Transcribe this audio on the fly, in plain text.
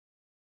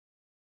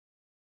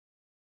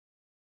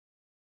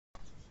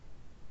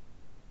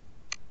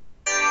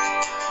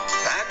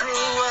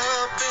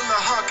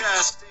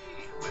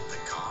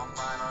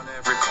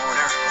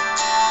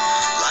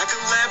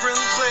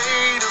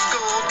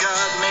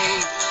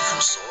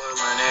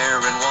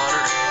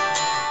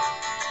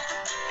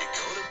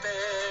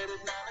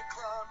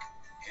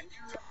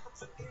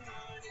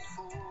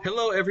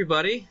Hello,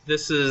 everybody.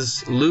 This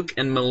is Luke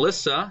and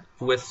Melissa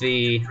with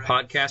the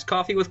podcast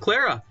Coffee with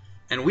Clara.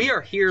 And we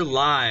are here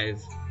live,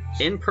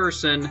 in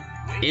person,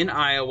 in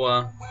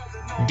Iowa,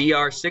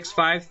 DR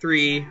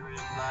 653,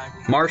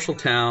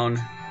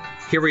 Marshalltown.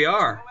 Here we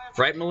are.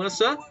 Right,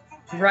 Melissa?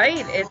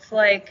 Right. It's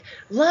like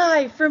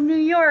live from New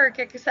York,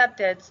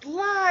 except it's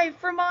live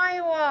from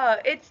Iowa.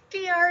 It's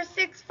DR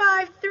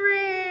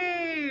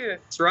 653.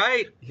 That's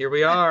right. Here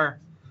we are.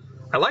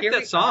 I like Here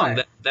that we song,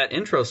 are. that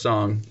intro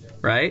song,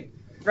 right?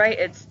 Right.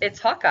 It's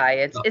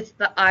Hawkeye. It's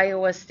the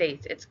Iowa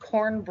States. It's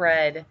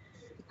cornbread,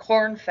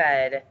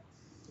 corn-fed.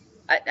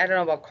 I don't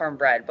know about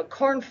cornbread, but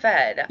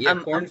corn-fed. Yeah,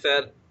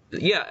 corn-fed.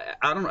 Yeah,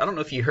 I don't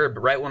know if you heard, but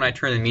right when I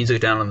turned the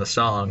music down on the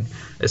song,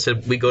 it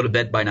said we go to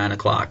bed by 9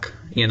 o'clock.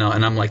 And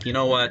I'm like, you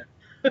know what?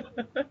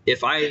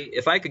 If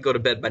I could go to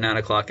bed by 9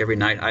 o'clock every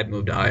night, I'd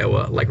move to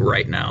Iowa, like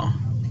right now.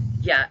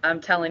 Yeah,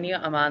 I'm telling you,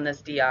 I'm on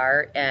this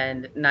DR,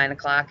 and 9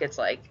 o'clock, it's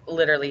like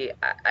literally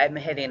I'm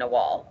hitting a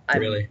wall.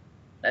 Really?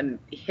 I'm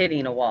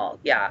hitting a wall.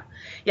 Yeah.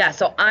 Yeah.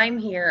 So I'm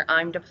here.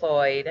 I'm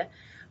deployed,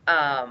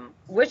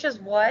 which is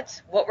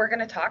what we're going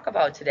to talk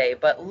about today.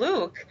 But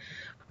Luke,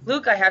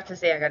 I have to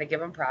say, I got to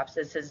give him props.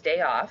 It's his day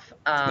off.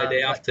 My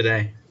day off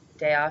today.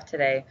 Day off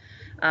today.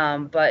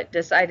 But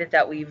decided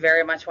that we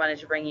very much wanted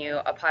to bring you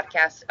a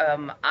podcast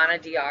on a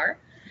DR.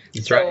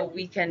 That's so right.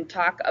 we can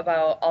talk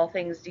about all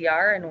things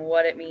DR and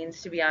what it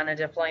means to be on a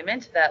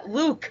deployment that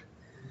Luke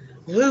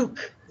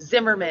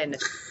Zimmerman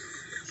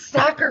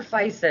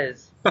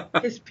sacrifices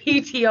his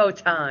PTO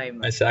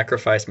time. I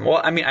sacrificed.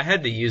 Well, I mean, I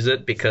had to use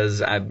it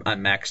because I'm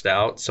maxed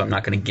out, so I'm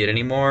not going to get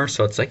any more.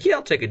 So it's like, yeah,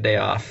 I'll take a day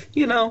off.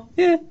 Yeah.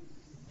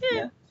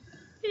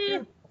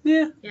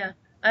 Yeah.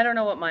 I don't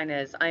know what mine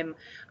is. I'm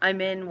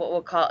in what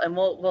we'll call, and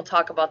we'll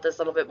talk about this a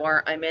little bit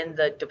more. I'm in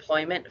the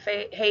deployment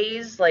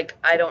haze. Like,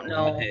 I don't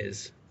know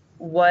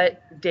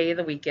what day of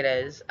the week it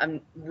is.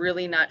 I'm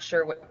really not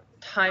sure what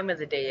time of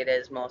the day it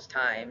is most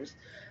times.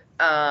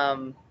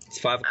 It's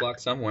 5 o'clock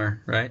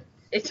somewhere, right?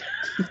 It's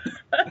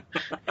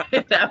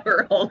that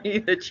we're only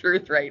the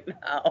truth right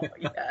now.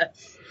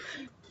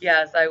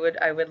 Yes. I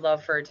would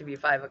love for it to be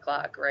 5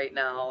 o'clock right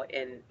now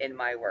in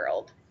my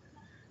world.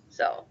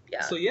 So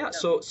yeah.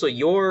 So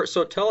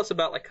tell us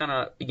about like kind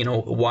of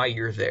why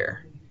you're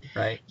there,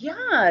 right?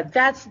 Yeah,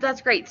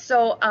 that's great.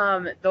 So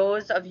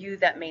those of you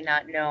that may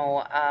not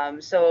know,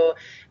 DR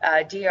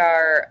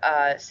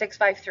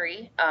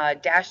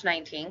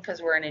 653-19,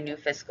 because we're in a new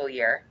fiscal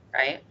year,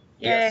 right?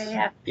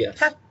 Yes.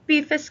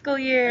 Happy fiscal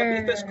year.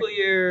 Happy fiscal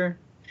year.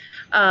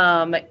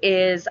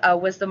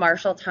 Was the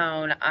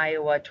Marshalltown,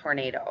 Iowa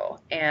tornado.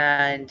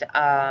 And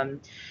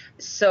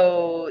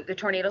so the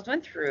tornadoes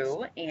went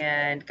through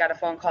and got a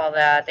phone call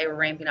that they were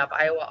ramping up.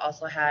 Iowa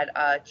also had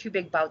 2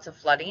 big bouts of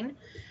flooding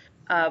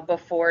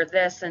before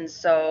this. And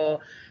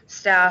so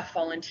staff,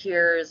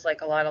 volunteers,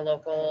 like a lot of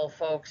local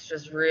folks,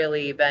 just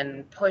really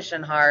been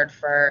pushing hard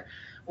for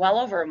well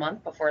over a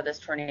month before this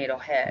tornado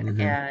hit.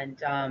 Mm-hmm.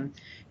 And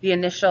the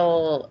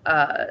initial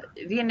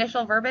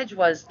verbiage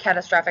was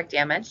catastrophic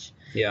damage.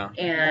 Yeah.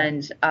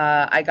 And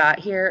I got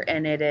here,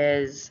 and it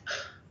is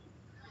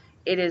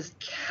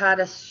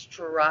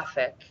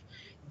catastrophic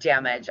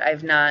damage.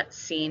 I've not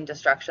seen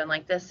destruction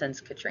like this since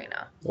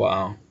Katrina.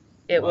 Wow.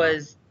 It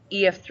was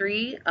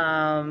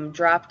EF3,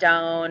 dropped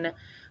down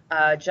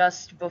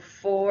just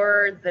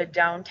before the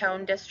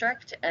downtown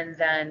district and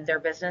then their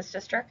business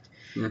district,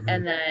 mm-hmm.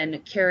 and then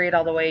carried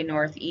all the way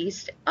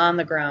northeast on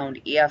the ground,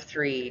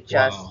 EF3,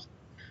 just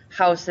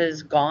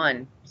houses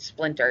gone,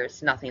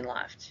 splinters, nothing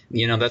left.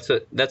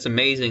 That's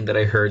amazing that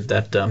I heard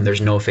that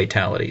there's no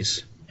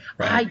fatalities.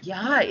 Right?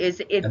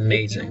 Amazing.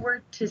 If you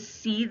were to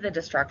see the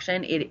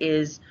destruction, it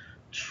is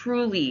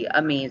truly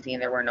amazing.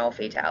 There were no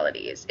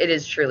fatalities. It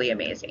is truly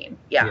amazing.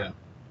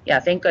 Yeah,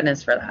 thank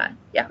goodness for that.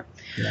 Yeah.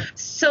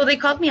 So they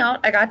called me out.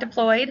 I got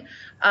deployed.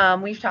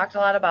 We've talked a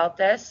lot about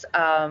this.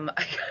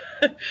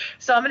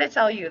 So I'm going to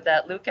tell you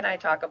that Luke and I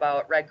talk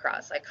about Red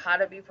Cross, like how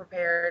to be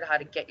prepared, how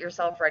to get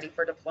yourself ready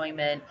for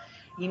deployment.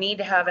 You need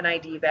to have an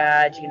ID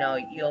badge.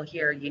 You'll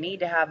hear you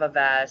need to have a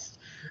vest.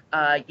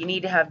 You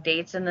need to have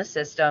dates in the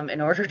system in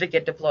order to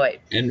get deployed.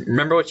 And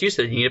remember what you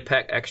said. You need to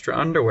pack extra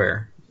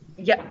underwear.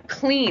 Yeah,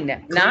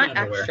 clean not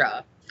underwear.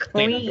 Extra.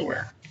 Clean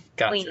underwear.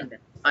 Gotcha. Clean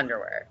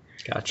underwear.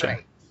 Gotcha.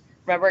 Right.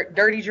 Remember,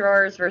 dirty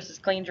drawers versus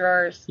clean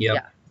drawers? Yep.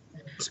 Yeah.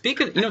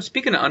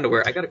 Speaking of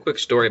underwear, I got a quick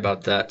story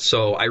about that.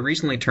 So I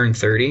recently turned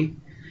 30,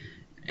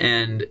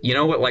 and you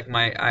know what? Like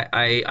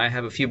I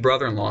have a few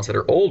brother-in-laws that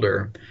are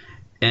older,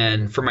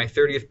 and for my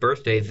 30th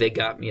birthday, they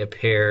got me a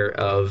pair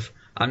of,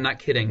 I'm not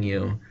kidding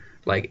you,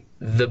 like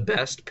the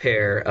best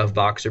pair of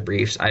boxer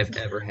briefs I've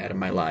ever had in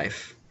my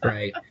life.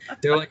 Right?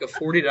 They're like a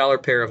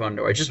 $40 pair of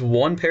underwear, just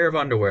one pair of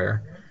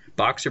underwear,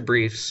 boxer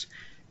briefs,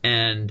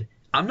 and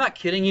I'm not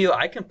kidding you.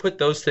 I can put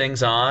those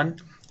things on,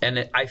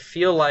 and I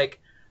feel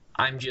like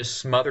I'm just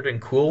smothered in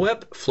Cool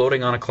Whip,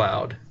 floating on a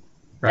cloud.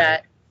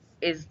 Right?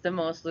 is the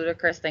most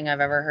ludicrous thing I've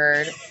ever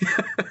heard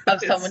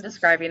of someone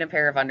describing a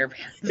pair of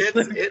underpants.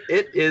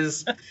 It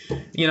is,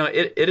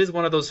 it is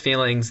one of those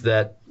feelings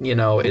that,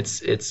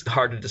 it's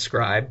hard to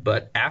describe.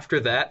 But after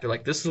that, they're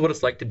like, this is what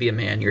it's like to be a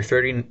man. You're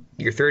 30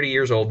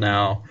 years old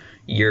now.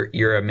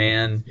 You're a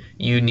man.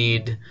 You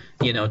need,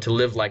 to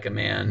live like a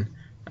man.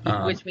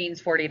 Which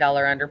means $40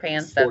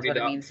 underpants. That's what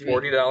it means to be.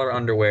 $40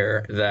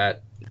 underwear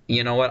that,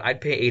 you know what,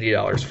 I'd pay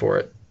 $80 for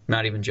it.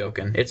 Not even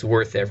joking. It's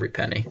worth every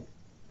penny.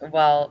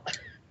 Well,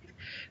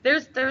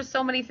 there's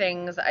so many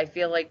things. I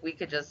feel like we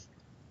could just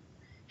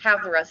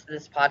have the rest of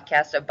this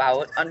podcast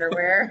about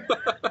underwear.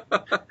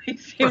 We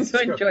seem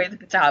to enjoy the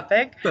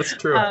topic. That's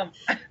true.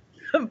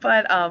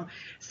 But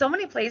so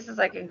many places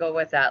I can go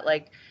with that.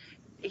 Like,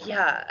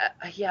 yeah.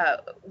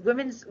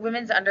 Women's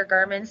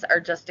undergarments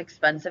are just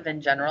expensive in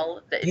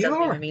general. It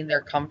doesn't even mean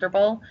they're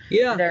comfortable.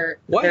 Yeah.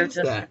 Why is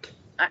that?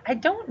 I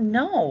don't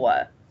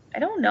know.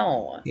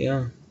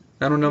 Yeah.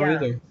 I don't know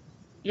either.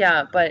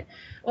 Yeah, but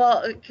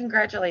well,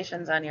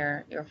 congratulations on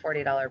your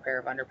 $40 pair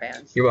of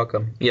underpants. You're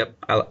welcome.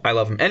 Yep, I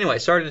love them. Anyway,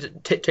 sorry to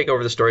take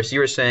over the story. So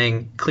you were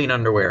saying clean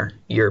underwear,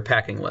 your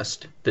packing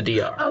list, the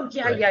DR. Oh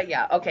yeah, right?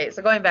 Yeah. Okay,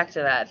 so going back to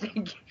that,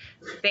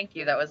 thank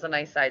you. That was a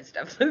nice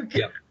sidestep, Luke.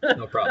 Yep,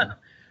 no problem.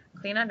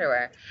 Clean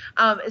underwear.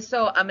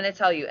 So I'm going to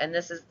tell you, and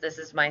this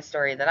is my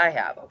story that I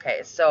have.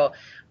 Okay, so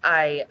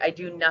I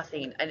do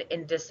nothing, and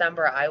in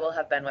December I will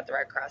have been with the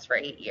Red Cross for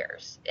 8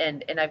 years,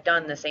 and I've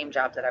done the same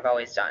job that I've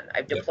always done.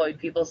 I've deployed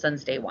people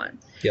since day one.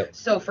 Yep.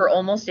 So for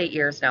almost 8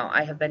 years now,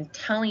 I have been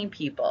telling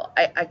people,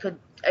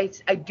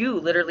 I do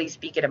literally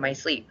speak it in my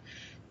sleep.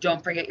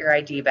 Don't forget your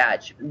ID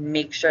badge.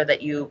 Make sure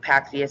that you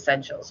pack the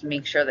essentials.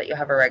 Make sure that you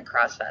have a Red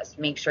Cross vest.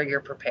 Make sure you're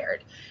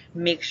prepared.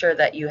 Make sure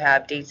that you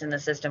have dates in the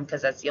system,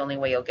 because that's the only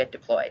way you'll get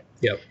deployed.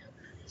 Yep.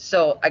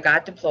 So I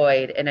got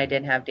deployed and I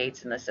didn't have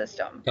dates in the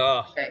system.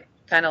 Oh. Okay.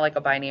 Kind of like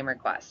a by name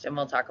request, and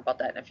we'll talk about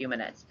that in a few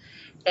minutes.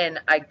 And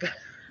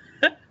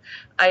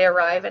I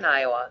arrive in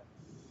Iowa,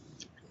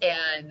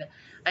 and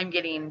I'm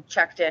getting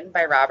checked in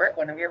by Robert,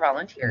 one of your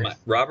volunteers.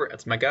 Robert,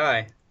 that's my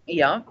guy.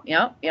 Yeah.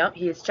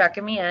 He's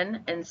checking me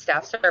in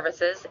staff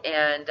services,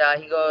 and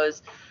he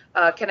goes,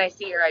 "Can I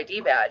see your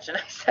ID badge?" And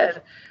I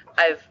said,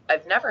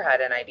 "I've never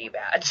had an ID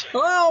badge."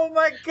 Oh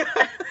my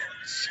God!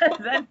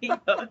 And then he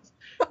goes,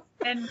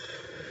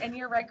 "And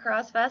your Red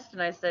Cross vest?"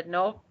 And I said,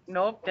 "Nope,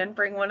 didn't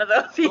bring one of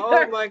those either."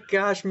 Oh my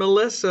gosh,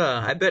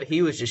 Melissa! I bet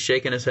he was just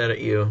shaking his head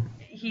at you.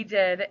 He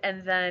did,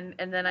 and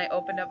then I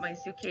opened up my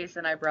suitcase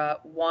and I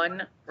brought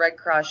one Red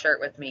Cross shirt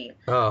with me.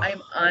 Oh.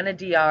 I'm on a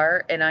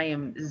DR and I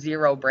am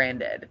zero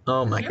branded.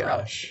 Oh my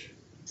gosh.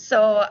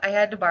 So I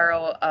had to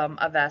borrow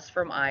a vest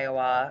from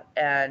Iowa,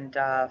 and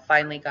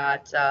finally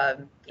got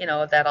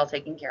that all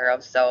taken care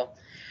of. So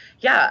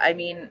yeah, I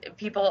mean,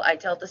 people, I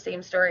tell the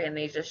same story and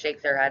they just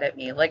shake their head at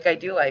me like I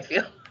do, I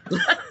feel.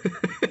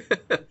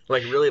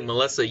 Like, really,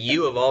 Melissa,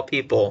 you of all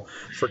people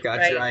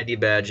forgot your ID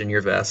badge and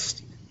your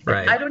vest.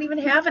 Right. I don't even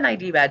have an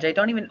ID badge. I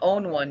don't even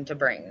own one to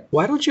bring.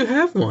 Why don't you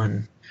have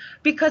one?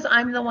 Because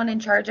I'm the one in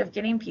charge of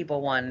getting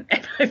people one,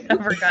 and I've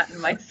never gotten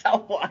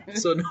myself one.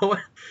 So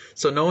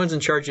no one's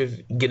in charge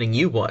of getting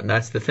you one.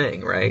 That's the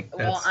thing, right?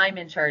 Well, I'm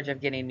in charge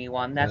of getting me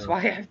one. That's why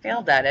I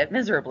failed at it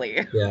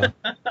miserably. Yeah.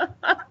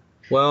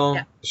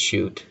 Well,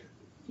 shoot.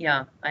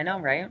 Yeah, I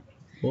know, right?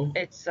 Well.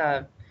 It's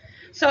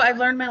so I've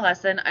learned my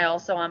lesson. I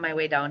also, on my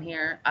way down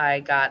here,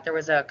 there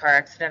was a car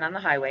accident on the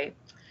highway.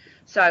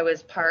 So I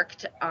was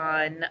parked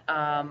on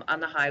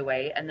the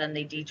highway, and then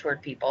they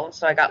detoured people.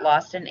 So I got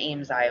lost in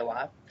Ames,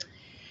 Iowa.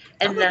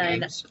 And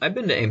then I've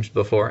been to Ames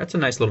before. It's a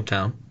nice little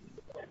town.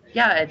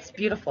 Yeah, it's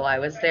beautiful. I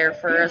was there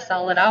for a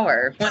solid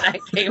hour when I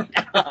came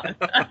down.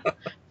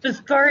 It was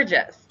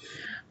gorgeous.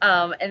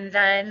 And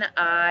then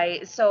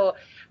so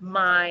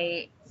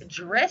my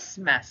DRIS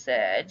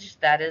message,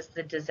 that is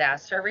the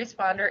Disaster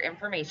Responder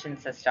Information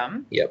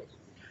System. Yep.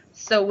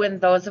 So when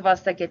those of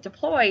us that get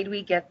deployed,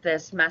 we get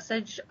this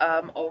message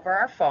over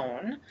our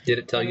phone. Did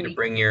it tell you to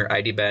bring your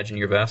ID badge and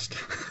your vest?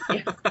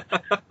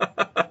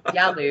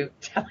 Yeah, Luke,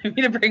 telling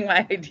me to bring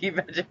my ID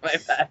badge and my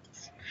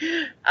vest.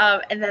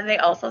 And then they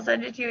also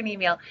send it to you an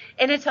email,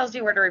 and it tells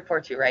you where to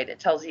report to, right? It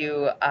tells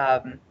you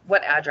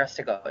what address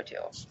to go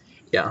to.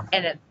 Yeah.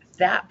 And at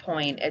that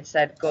point, it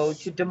said go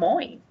to Des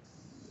Moines.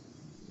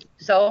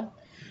 So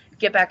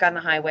get back on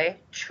the highway,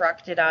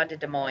 trucked it on to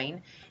Des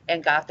Moines,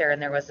 and got there,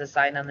 and there was a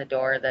sign on the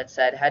door that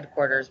said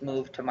headquarters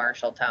moved to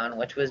Marshalltown,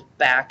 which was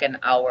back an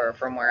hour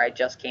from where I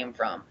just came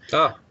from.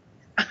 Oh.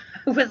 I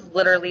was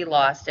literally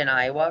lost in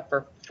Iowa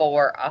for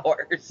 4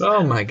 hours.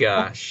 Oh my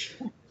gosh.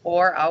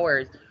 4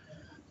 hours.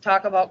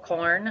 Talk about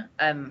corn.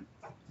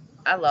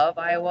 I love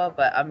Iowa,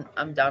 but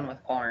I'm done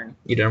with corn.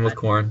 You done with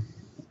corn?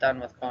 Done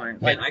with corn.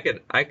 Man,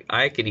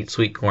 I could eat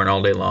sweet corn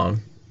all day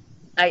long.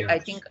 I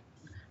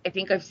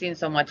think I've seen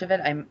so much of it.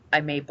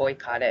 I may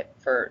boycott it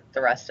for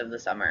the rest of the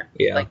summer.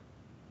 Yeah.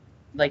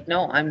 Like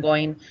no, I'm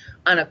going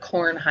on a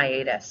corn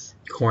hiatus.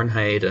 Corn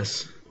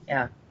hiatus.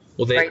 Yeah.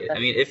 Well,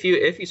 if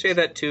you say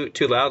that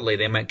too loudly,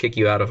 they might kick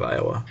you out of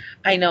Iowa.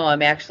 I know.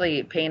 I'm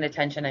actually paying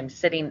attention. I'm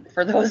sitting,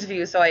 for those of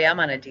you, so I am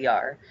on a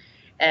DR,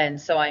 And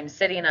so I'm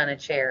sitting on a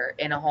chair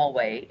in a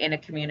hallway in a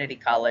community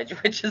college,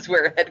 which is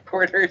where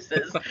headquarters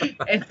is.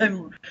 And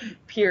I'm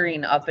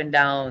peering up and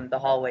down the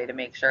hallway to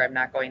make sure I'm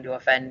not going to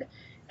offend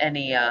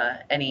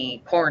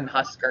any corn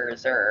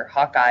huskers or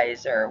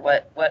Hawkeyes or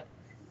what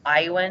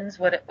Iowans,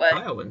 what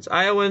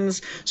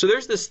Iowans. So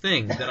there's this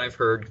thing that I've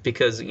heard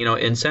because,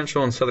 in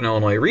central and southern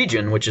Illinois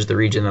region, which is the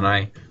region that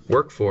I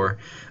work for,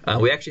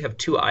 we actually have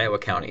 2 Iowa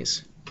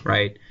counties,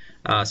 right?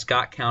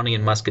 Scott County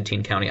and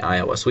Muscatine County,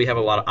 Iowa. So we have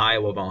a lot of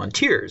Iowa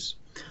volunteers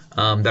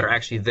that are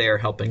actually there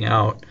helping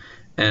out.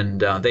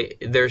 And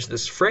there's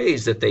this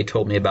phrase that they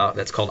told me about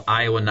that's called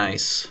Iowa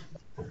nice,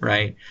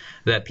 right?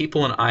 That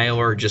people in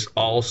Iowa are just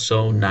all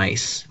so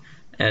nice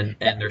and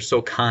they're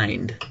so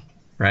kind.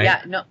 Right?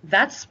 Yeah, no,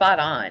 that's spot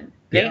on.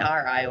 They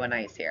are Iowa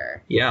nice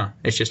here. Yeah,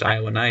 it's just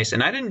Iowa nice.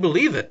 And I didn't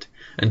believe it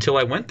until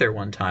I went there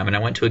one time, and I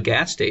went to a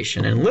gas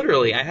station, and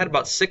literally I had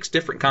about 6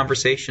 different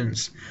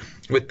conversations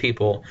with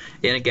people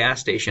in a gas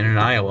station in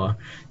Iowa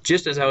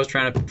just as I was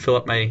trying to fill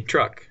up my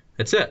truck.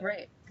 That's it.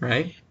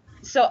 Right?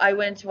 So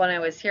when I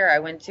was here, I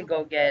went to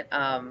go get,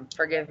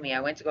 forgive me, I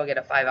went to go get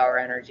a 5-hour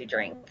energy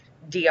drink.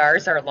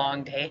 DRs are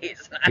long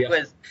days. I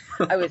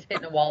was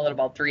hitting a wall at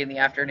about 3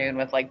 p.m.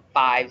 with like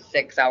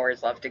 5-6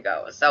 hours left to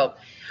go. So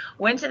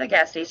went to the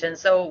gas station.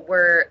 So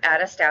we're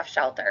at a staff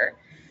shelter.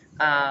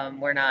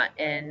 We're not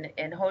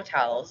in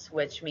hotels,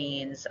 which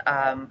means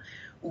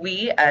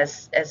we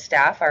as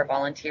staff, our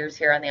volunteers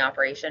here on the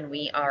operation,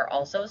 we are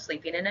also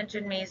sleeping in a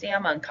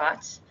gymnasium on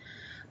cots.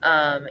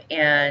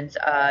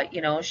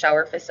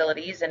 Shower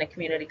facilities in a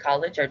community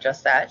college are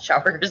just that,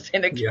 showers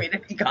in a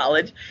community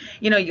college.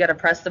 You got to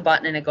press the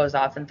button and it goes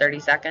off in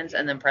 30 seconds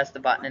and then press the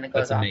button and it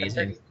goes off in 30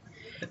 seconds.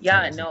 Yeah,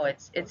 amazing. No,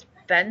 it's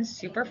been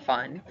super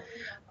fun.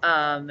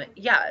 So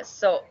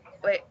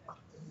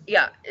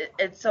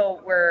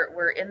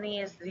we're in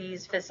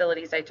these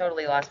facilities. I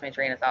totally lost my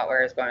train of thought where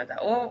I was going with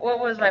that.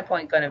 What was my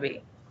point going to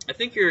be? I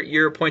think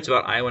your point's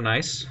about Iowa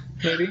nice,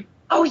 maybe.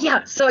 Oh,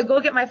 yeah. So I go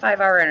get my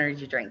 5-hour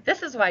energy drink.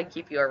 This is why I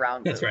keep you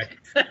around. That's right.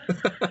 So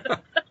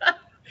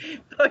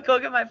I go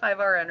get my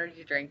 5-hour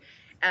energy drink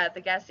at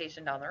the gas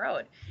station down the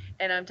road.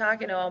 And I'm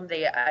talking to them.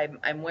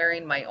 I'm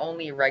wearing my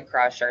only Red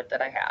Cross shirt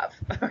that I have,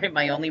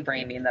 my only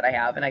branding that I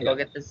have. And I go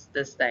get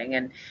this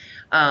thing.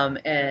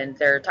 And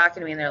they're talking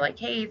to me and they're like,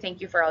 hey,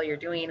 thank you for all you're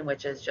doing,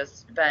 which has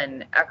just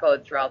been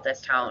echoed throughout this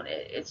town.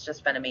 It's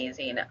just been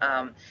amazing.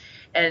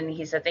 And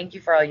he said, thank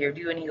you for all you're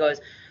doing. He goes,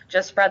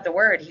 just spread the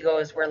word. He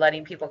goes, we're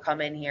letting people come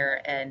in here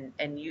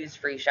and use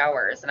free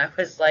showers. And I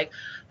was like,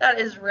 that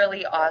is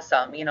really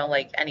awesome.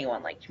 Like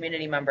anyone, like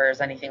community members,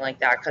 anything like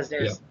that. Because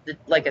there's,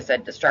 like I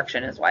said,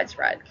 destruction is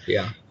widespread.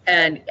 Yeah.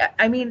 And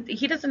I mean,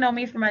 he doesn't know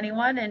me from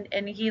anyone.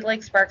 And he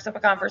like sparks up a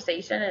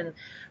conversation and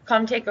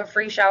come take a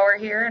free shower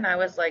here. And I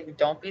was like,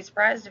 don't be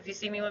surprised if you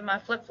see me with my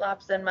flip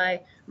flops and my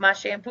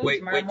shampoo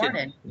tomorrow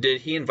morning. Did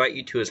he invite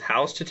you to his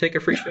house to take a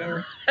free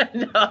shower?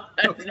 No.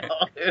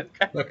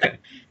 Okay.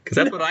 Because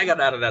that's what I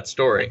got out of that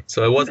story.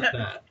 So it wasn't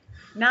that.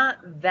 Not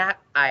that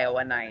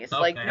Iowa nice.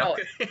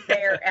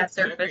 They're at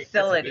their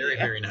facility. Very,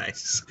 very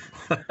nice.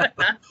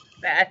 Not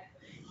that.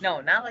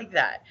 No, not like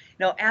that.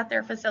 No, at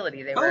their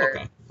facility. They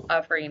were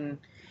offering,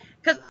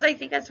 because I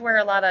think that's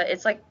where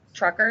it's like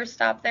truckers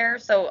stop there.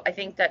 So I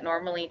think that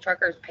normally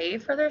truckers pay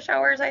for their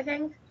showers, I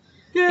think.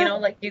 Yeah.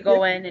 Like you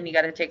go in and you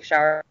got to take a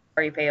shower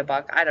or you pay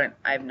 $1.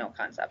 I have no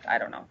concept. I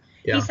don't know.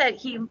 Yeah.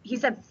 He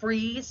said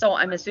free. So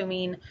I'm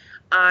assuming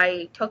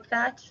I took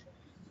that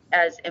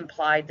as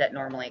implied that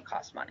normally it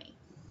costs money.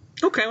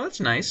 Okay, well, that's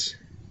nice.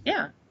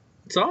 Yeah.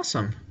 It's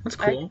awesome. That's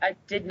cool. I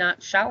did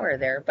not shower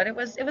there, but it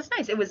was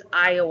nice. It was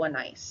Iowa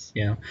nice.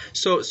 Yeah.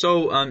 So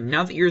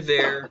now that you're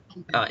there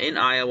in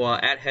Iowa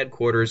at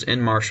headquarters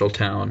in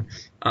Marshalltown,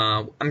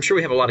 I'm sure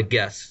we have a lot of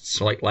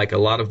guests, like a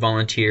lot of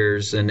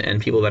volunteers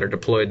and people that are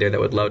deployed there that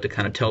would love to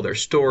kind of tell their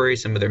story,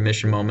 some of their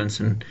mission moments,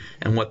 and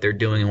what they're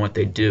doing and what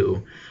they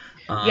do.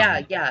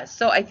 Yeah.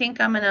 So I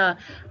think I'm gonna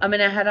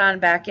head on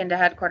back into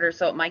headquarters.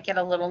 So it might get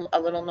a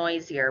little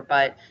noisier,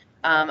 but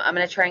I'm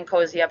going to try and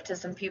cozy up to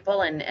some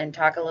people and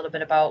talk a little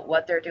bit about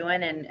what they're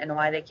doing and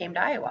why they came to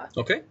Iowa.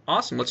 Okay,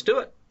 awesome. Let's do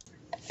it.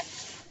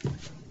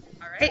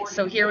 All right,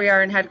 so here we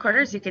are in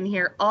headquarters. You can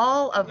hear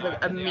all of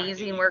the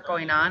amazing work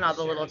going on, all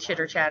the little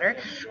chitter chatter.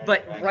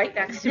 But right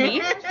next to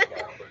me,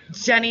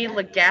 Jenny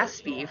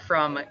Legaspi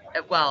from,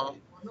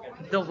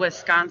 the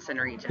Wisconsin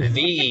region.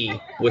 The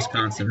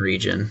Wisconsin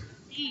region.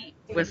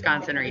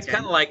 Wisconsin region. It's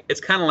kind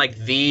of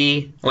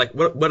like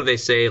what do they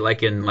say,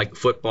 like in like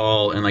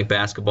football and like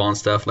basketball and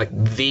stuff, like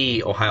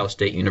the Ohio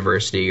State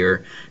University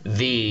or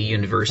the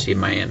University of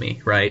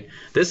Miami, right?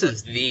 This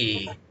is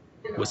the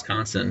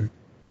Wisconsin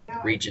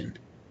region.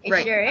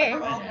 It sure is.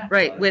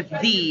 Right, with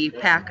the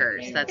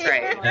Packers. That's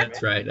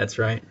right.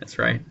 That's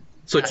right.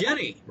 So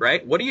Jenny,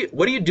 right? What are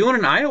you doing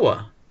in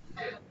Iowa?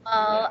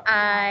 Well,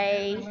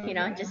 I,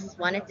 just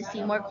wanted to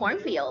see more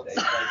cornfields.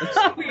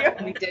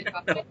 We did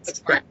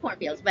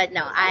cornfields, but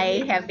no,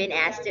 I have been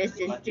asked to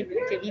assist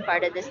to be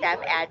part of the staff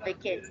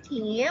advocate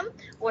team.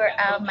 We're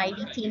a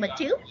mighty team of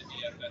 2.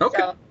 Okay.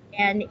 So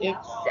and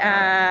it's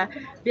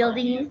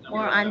building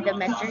more on the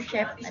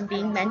mentorship and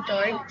being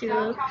mentored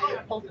to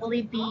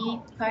hopefully be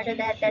part of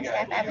that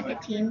staff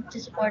advocate team to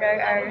support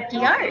our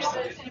DRs.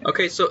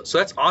 Okay, so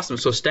that's awesome.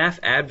 So staff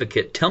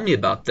advocate, tell me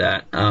about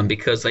that,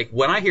 because like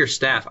when I hear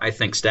staff, I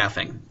think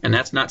staffing, and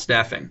that's not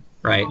staffing,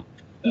 right?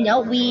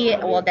 No,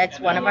 that's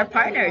one of our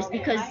partners,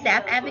 because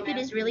Staff Advocate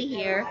is really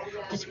here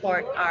to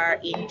support our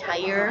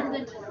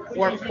entire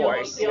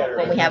workforce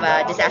when we have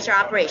a disaster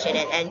operation,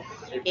 and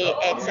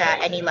it's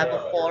any level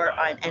 4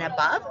 and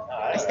above.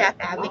 Staff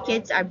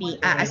advocates are being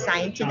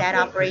assigned to that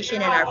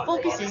operation, and our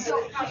focus is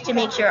to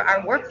make sure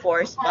our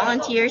workforce,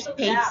 volunteers,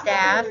 paid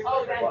staff,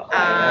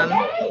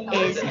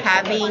 is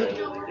having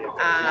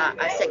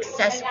a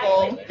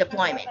successful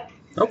deployment.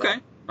 Okay.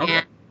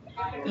 And,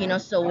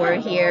 so we're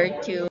here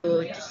to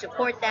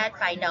support that,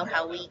 find out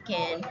how we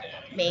can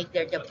make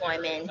their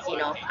deployments,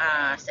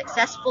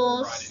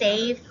 successful,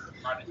 safe,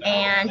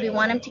 and we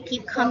want them to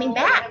keep coming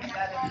back.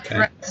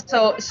 Okay.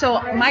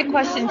 So my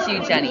question to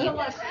you, Jenny,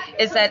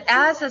 is that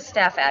as a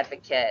staff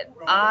advocate,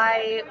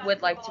 I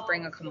would like to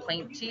bring a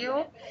complaint to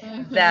you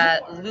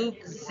that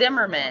Luke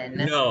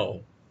Zimmerman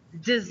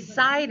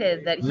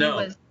decided that he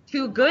was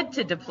too good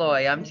to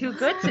deploy. I'm too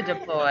good to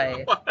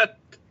deploy. What?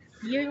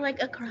 You're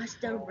like across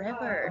the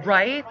river.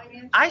 Right?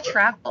 I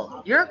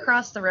travel. You're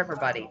across the river,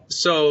 buddy.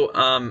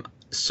 So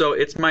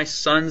it's my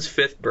son's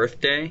 5th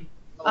birthday.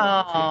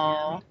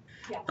 Oh.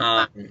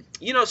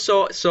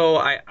 So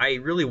I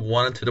really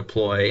wanted to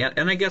deploy,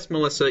 and I guess,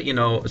 Melissa,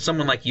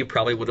 someone like you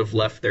probably would have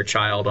left their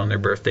child on their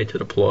birthday to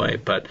deploy,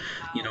 but,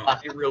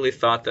 I really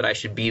thought that I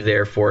should be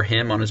there for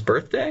him on his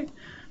birthday.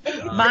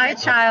 My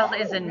child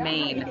is in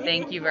Maine.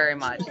 Thank you very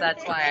much.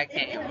 That's why I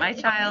came. My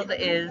child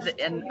is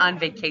on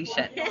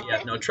vacation.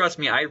 Yeah, no, trust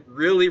me. I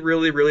really,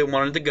 really, really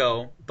wanted to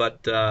go,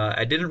 but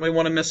I didn't really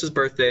want to miss his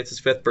birthday. It's his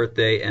 5th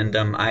birthday, and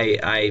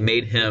I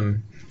made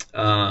him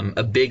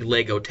a big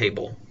Lego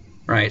table.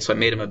 Right, so I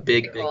made him a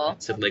big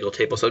massive Lego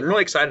table. So I'm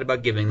really excited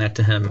about giving that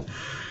to him,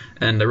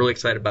 and I'm really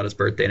excited about his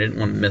birthday. I didn't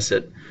want to miss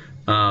it.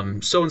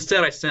 So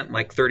instead, I sent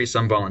like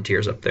 30-some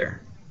volunteers up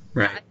there.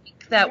 Right. I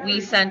think that we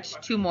sent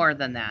 2 more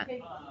than that.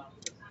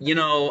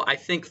 I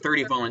think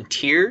 30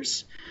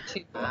 volunteers.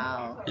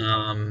 Wow.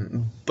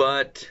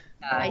 But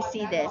I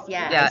see this.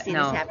 Yeah, I see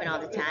this happen all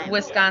the time.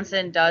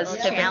 Wisconsin does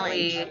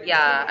typically. Challenge.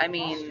 Yeah, I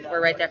mean,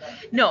 we're right there.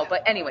 No,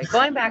 but anyway,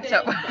 going back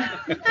to,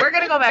 we're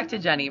gonna go back to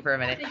Jenny for a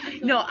minute.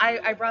 No,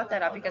 I brought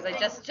that up because I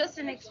just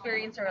an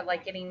experience or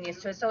like getting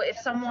used to it. So if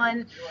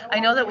someone, I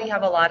know that we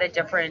have a lot of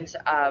different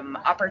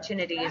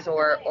opportunities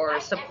or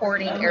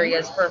supporting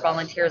areas for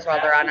volunteers while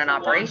they're on an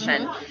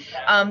operation.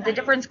 The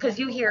difference, because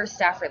you hear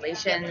staff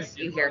relations,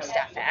 you hear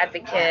staff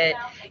advocate.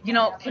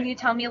 Can you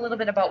tell me a little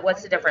bit about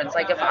what's the difference?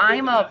 Like if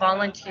I'm a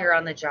volunteer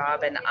on the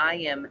job and I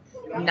am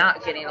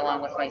not getting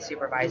along with my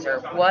supervisor,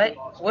 what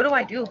do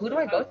I do? Who do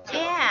I go to?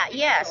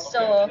 Yeah.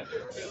 So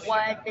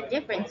what the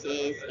difference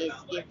is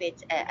if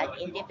it's an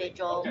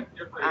individual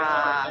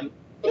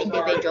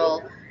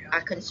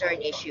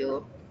concern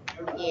issue,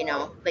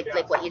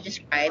 like what you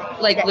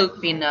described. Like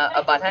Luke being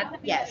a butthead?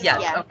 Yes.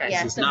 Yeah, okay.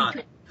 Yeah, this is not.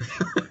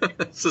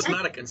 This is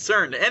not a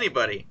concern to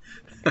anybody.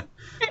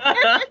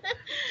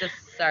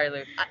 Sorry,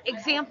 Luke.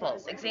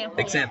 Examples.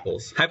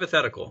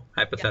 Hypothetically.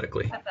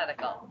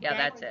 Hypothetical. Yeah,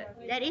 that's it.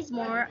 That is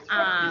more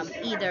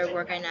either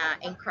we're gonna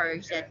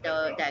encourage that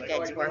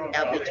gets worked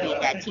out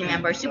between that team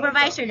member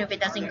supervisor, and if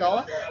it doesn't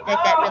go,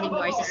 that really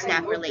more is a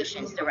staff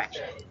relations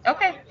direction.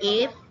 Okay.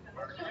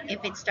 If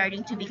it's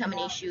starting to become an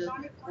issue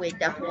with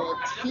the whole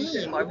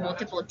team or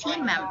multiple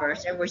team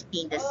members, and we're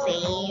seeing the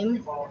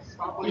same,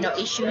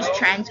 issues,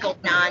 trends going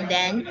on,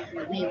 then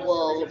we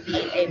will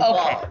be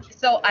involved. Okay,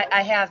 so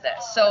I have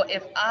this. So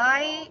if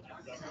I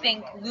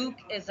think Luke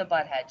is a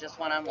butthead, just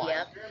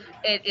one-on-one,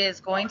 it is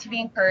going to be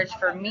encouraged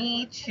for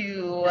me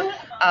to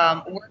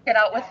work it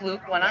out with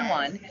Luke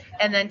one-on-one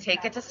and then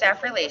take it to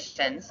staff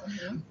relations.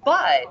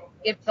 But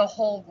if the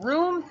whole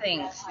room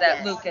thinks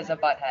that Luke is a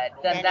butthead,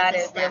 then that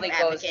really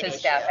goes to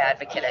staff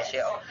advocate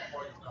issue.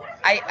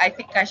 I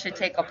think I should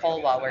take a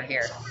poll while we're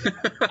here.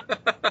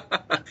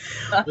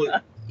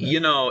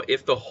 Well,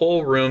 if the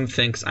whole room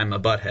thinks I'm a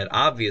butthead,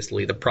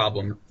 obviously the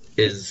problem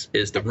is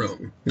the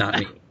room, not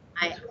me.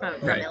 From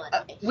Illinois.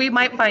 We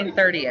might find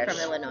 30-ish. From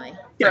Illinois.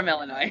 From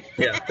Illinois.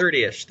 Yeah,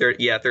 30-ish.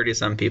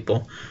 30-some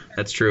people.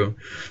 That's true.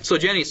 So,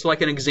 Jenny,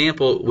 like an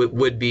example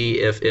would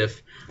be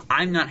if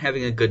I'm not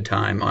having a good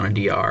time on a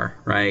DR,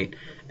 right?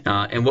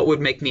 And what would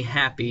make me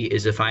happy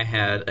is if I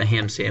had a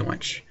ham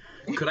sandwich.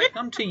 Could I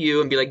come to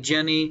you and be like,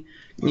 Jenny,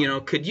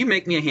 could you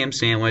make me a ham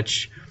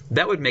sandwich?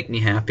 That would make me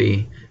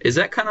happy. Is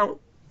that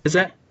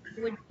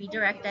would be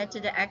directed to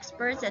the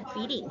experts at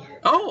feeding.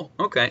 Oh,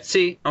 okay.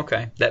 See,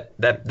 okay.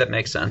 That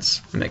makes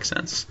sense.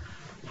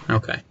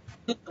 Okay.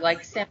 Luke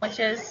likes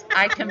sandwiches.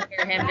 I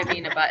compare him to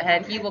being a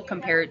butthead. He will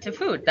compare it to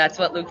food. That's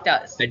what Luke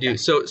does. I do.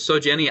 So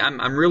Jenny,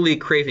 I'm really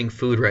craving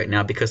food right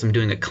now because I'm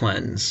doing a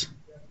cleanse,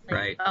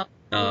 right?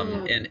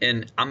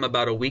 And I'm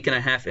about a week and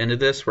a half into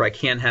this where I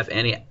can't have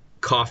any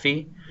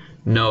coffee,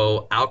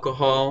 no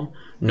alcohol,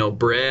 no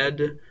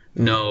bread,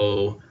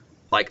 no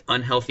like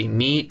unhealthy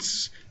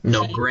meats,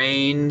 No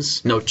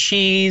grains, no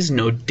cheese,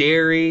 no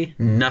dairy,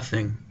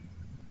 nothing.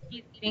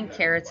 Eating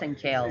carrots and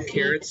kale.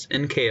 Carrots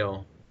and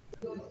kale.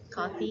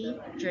 Coffee,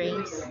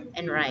 drinks,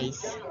 and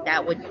rice.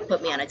 That would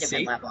put me on a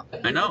different level.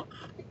 I know.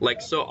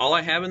 Like, so all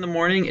I have in the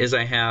morning is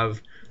I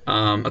have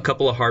a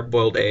couple of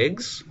hard-boiled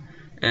eggs,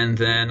 and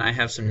then I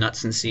have some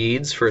nuts and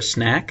seeds for a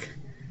snack,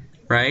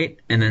 right?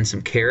 And then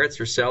some carrots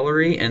or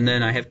celery, and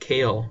then I have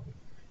kale,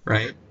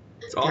 right?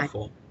 It's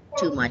awful.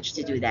 Too much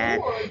to do that.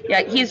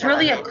 Yeah, he's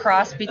really a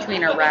cross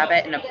between a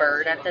rabbit and a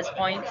bird at this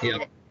point.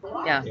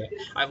 Yeah.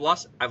 I've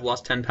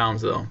lost 10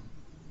 pounds though.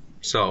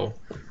 So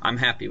I'm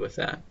happy with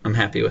that.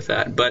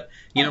 But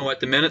you know what?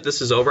 The minute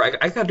this is over, I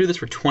got to do this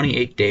for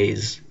 28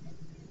 days.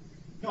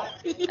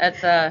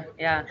 That's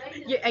yeah.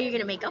 Are you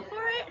gonna make up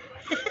for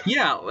it?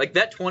 Yeah, like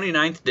that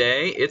 29th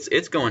day,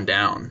 it's going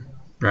down,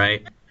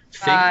 right?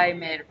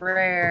 Mid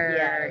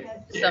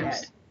rare, some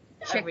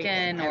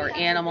chicken or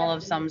animal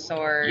of some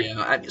sort.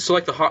 Yeah. So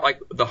like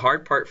the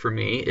hard part for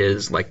me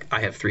is like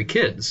I have 3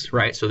 kids,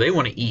 right? So they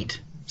want to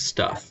eat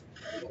stuff.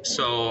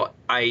 So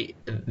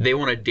they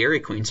want a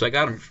Dairy Queen, so I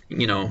got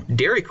them,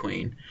 Dairy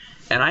Queen,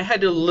 and I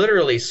had to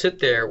literally sit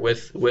there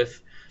with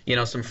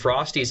some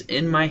Frosties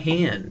in my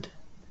hand,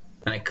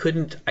 and I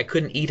couldn't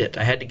eat it.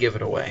 I had to give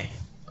it away.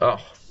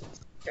 Oh,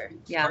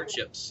 yeah.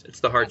 Hardships. It's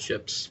the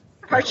hardships.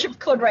 Hardship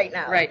code right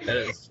now. Right. That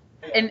is.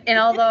 And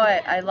although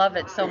I love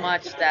it so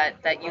much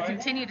that you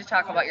continue to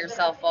talk about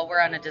yourself while we're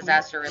on a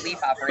disaster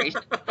relief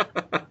operation.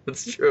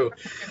 That's true.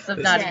 Of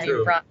not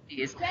eating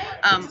Frosties.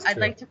 I'd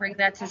like to bring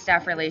that to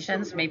staff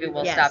relations. Maybe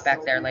we'll stop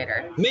back there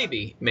later.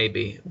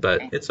 Maybe,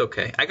 but it's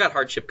okay. I got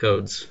hardship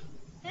codes.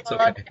 It's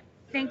okay.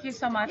 Thank you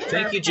so much.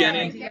 Thank you,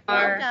 Jenny.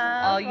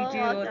 All you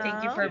do.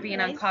 Thank you for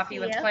being on Coffee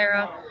with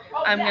Clara.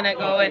 I'm going to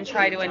go and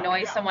try to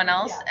annoy someone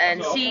else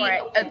and see.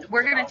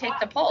 We're going to take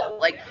the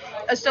poll.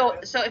 So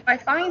if I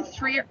find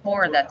 3 or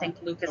more that think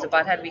Luke is a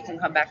butthead, we can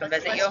come back and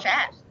visit you.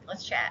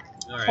 Let's chat.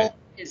 All right. Poll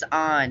is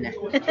on.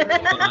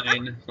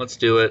 Fine. Let's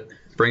do it.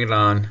 Bring it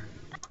on.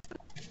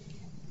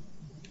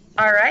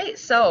 All right,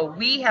 so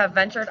we have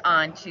ventured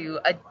on to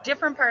a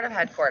different part of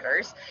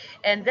headquarters,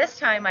 and this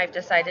time I've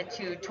decided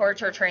to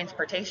torture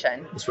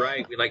transportation. That's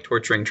right. We like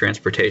torturing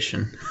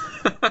transportation.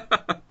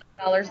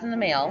 Dollars in the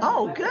mail.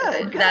 Oh,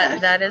 good.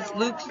 That is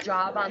Luke's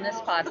job on this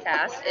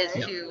podcast is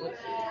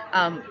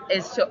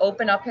to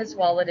open up his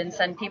wallet and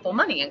send people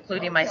money,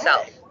 including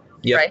myself.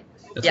 Yep. Right?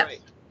 That's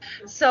right.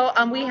 So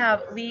we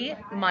have Lee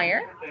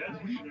Meyer,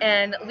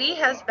 and Lee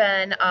has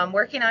been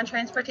working on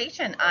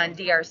transportation on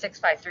DR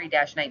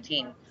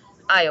 653-19.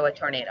 Iowa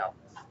tornado.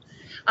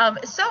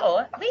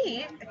 So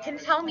Lee can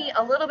tell me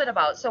a little bit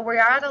about. So we're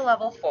at a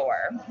level 4,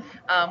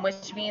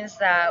 which means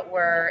that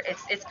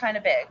it's kind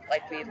of big.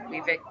 Like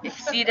we've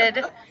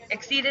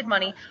exceeded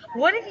money.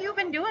 What have you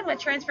been doing with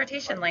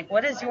transportation? Like,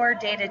 what is your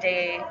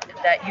day-to-day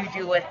that you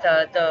do with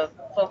the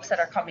folks that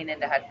are coming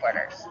into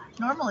headquarters?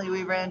 Normally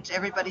we rent not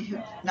everybody,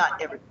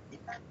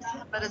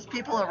 but as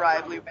people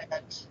arrive, we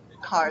rent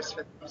cars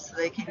for them so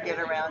they can get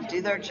around,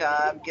 do their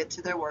job, get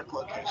to their work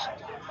location.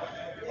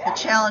 The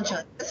challenge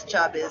on this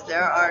job is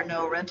there are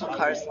no rental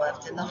cars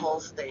left in the whole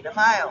state of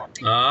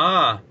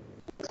Iowa.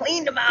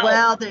 Cleaned them out.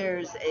 Well,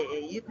 there's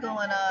AAU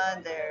going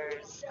on,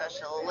 there's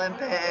Special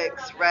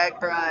Olympics,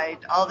 RAGBRAI,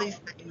 all these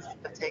things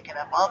have taken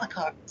up all the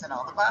cars and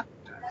all the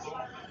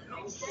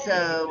boxes.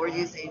 So we're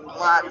using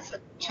lots of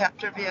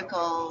chapter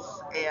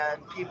vehicles,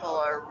 and people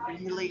are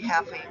really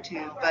having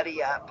to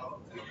buddy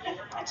up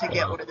to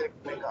get where they're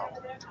going to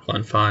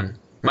go. Fun.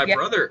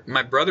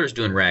 My brother's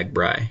doing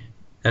RAGBRAI.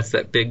 That's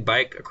that big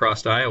bike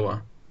across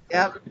Iowa.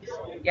 Yep.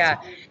 Yeah.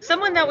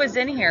 Someone that was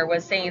in here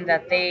was saying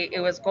that it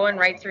was going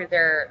right through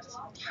their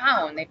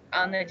town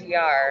on the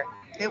DR.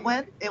 It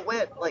went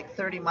like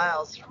 30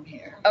 miles from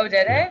here. Oh,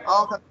 did it?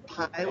 All the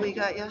pie we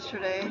got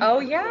yesterday. Oh,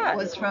 yeah.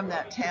 Was from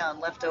that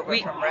town, left over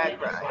from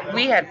RAGBRAI.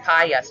 We had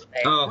pie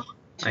yesterday. Oh,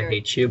 I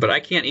hate you, but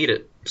I can't eat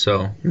it,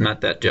 so I'm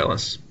not that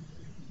jealous.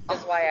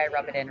 That's why I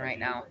rub it in right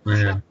now.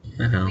 Yeah,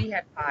 I know. We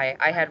had pie.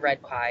 I had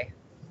red pie.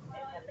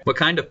 What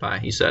kind of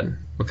pie, you said?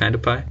 What kind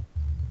of pie?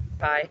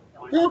 Pie.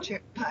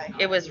 Cherry pie.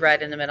 It was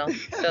red in the middle,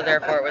 so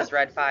therefore it was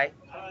red pie.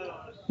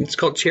 It's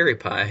called cherry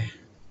pie.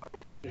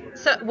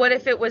 So what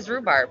if it was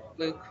rhubarb,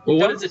 Luke? Well,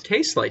 what does it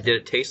taste like? Did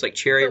it taste like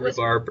cherry,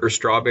 rhubarb, or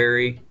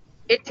strawberry?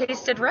 It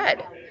tasted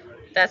red.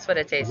 That's what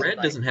it tasted like.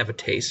 Red doesn't have a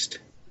taste.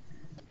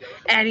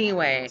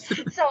 Anyway,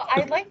 so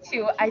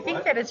I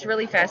think that it's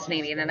really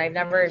fascinating, and I've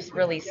never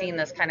really seen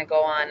this kind of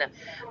go on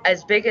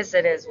as big as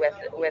it is with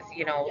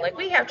like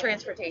we have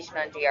transportation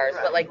on DRs,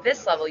 but like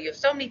this level, you have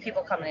so many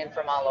people coming in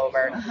from all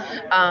over,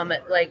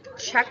 like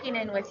checking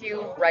in with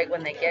you right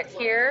when they get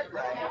here,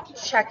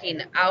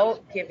 checking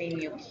out,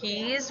 giving you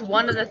keys.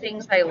 One of the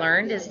things I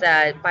learned is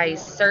that by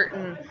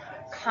certain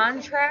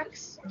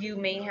contracts, you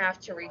may have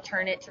to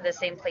return it to the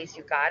same place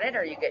you got it,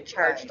 or you get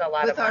charged a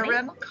lot of money. With our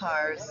rental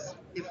cars,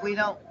 if we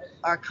don't,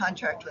 our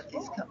contract with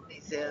these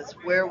companies is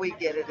where we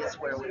get it is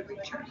where we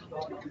return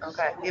it.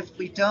 Okay. If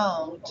we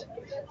don't,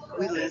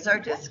 we lose our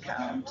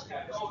discount,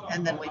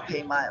 and then we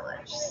pay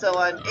mileage. So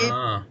on it,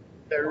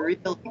 a really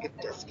good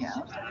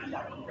discount,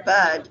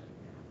 but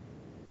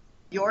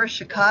your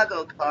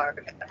Chicago car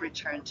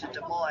returned to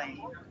Des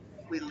Moines,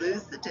 we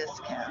lose the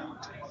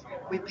discount.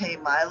 We pay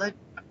mileage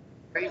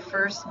very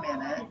first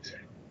minute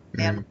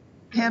and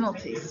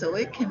penalties. So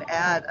it can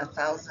add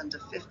 $1,000 to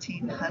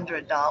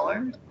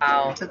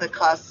 $1,500 to the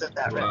cost of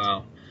that rental.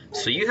 Wow.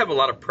 So you have a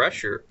lot of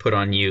pressure put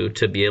on you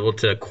to be able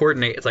to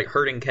coordinate. It's like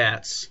herding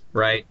cats,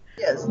 right?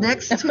 Yes.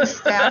 Next to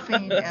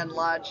staffing and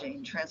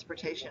lodging,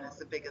 transportation is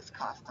the biggest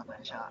cost on my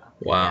job.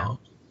 Wow.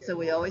 So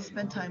we always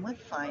spend time with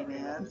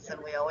finance, and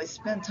we always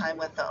spend time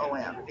with the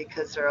OM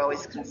because they're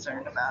always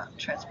concerned about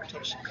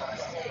transportation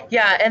costs.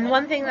 Yeah, and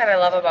one thing that I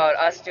love about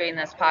us doing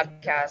this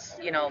podcast,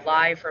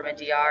 live from a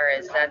DR,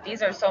 is that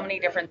these are so many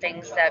different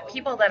things that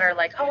people that are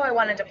like, oh, I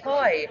want to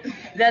deploy,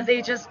 that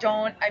they just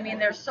don't. I mean,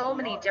 there's so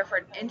many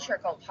different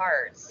integral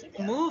parts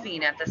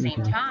moving at the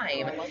same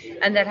time,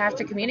 and that have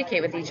to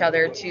communicate with each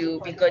other to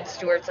be good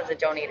stewards of the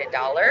donated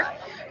dollar,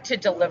 to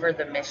deliver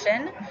the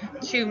mission,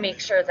 to make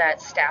sure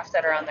that staff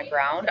that are on the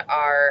ground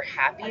are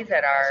happy,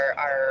 that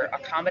are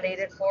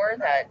accommodated for,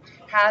 that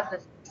have the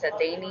things that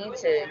they need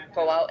to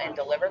go out and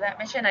deliver that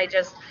mission. I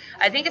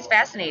think it's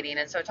fascinating.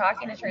 And so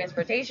talking to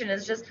transportation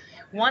is just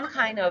one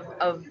kind of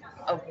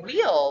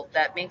wheel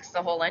that makes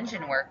the whole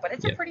engine work, but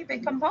it's a pretty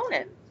big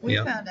component. We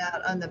found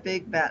out on the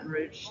big Baton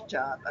Rouge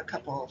job a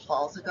couple of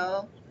falls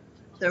ago,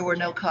 there were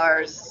no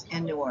cars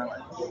in New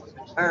Orleans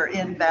or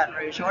in Baton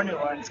Rouge or New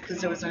Orleans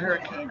because there was a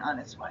hurricane on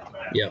its way.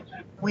 Yeah.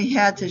 We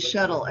had to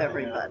shuttle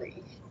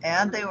everybody,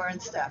 and they were in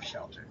staff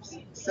shelters.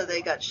 So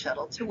they got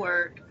shuttled to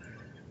work.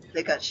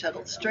 They got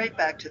shuttled straight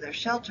back to their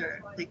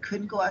shelter. They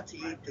couldn't go out to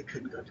eat. They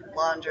couldn't go do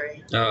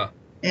laundry.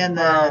 And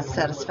the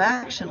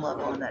satisfaction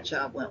level on that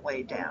job went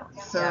way down.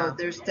 So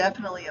there's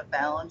definitely a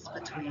balance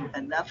between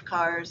enough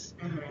cars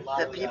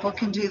that people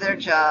can do their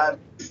job,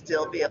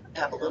 still be able to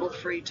have a little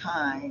free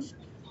time,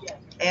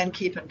 and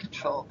keep in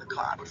control of the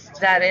cost.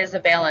 That is a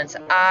balance.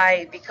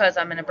 Because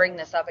I'm going to bring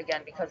this up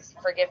again, because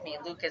forgive me,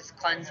 Luke is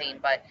cleansing,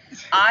 but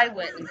I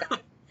went and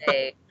got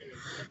a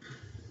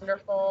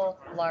wonderful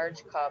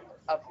large cup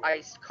of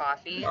iced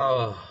coffee.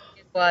 Oh.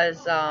 It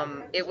was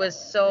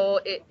so,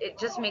 it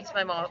just makes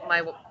my mouth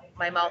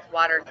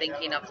water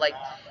thinking of like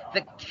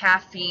the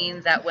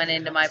caffeine that went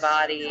into my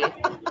body.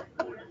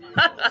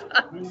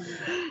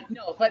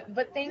 No,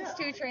 but thanks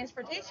to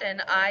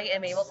transportation, I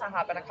am able to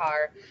hop in a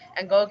car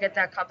and go get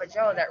that cup of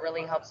joe that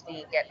really helps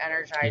me get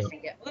energized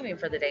and get moving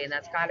for the day. And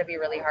that's got to be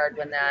really hard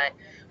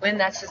when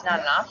that's just not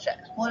an option.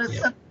 Well, it's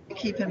something to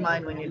keep in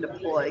mind when you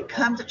deploy.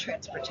 Come to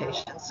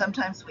transportation.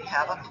 Sometimes we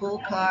have a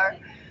pool car.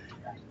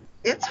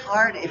 It's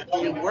hard if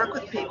you work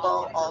with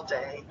people all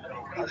day,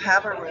 you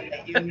have a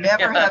roommate, you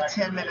never have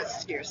 10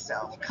 minutes to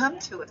yourself. Come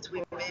to us.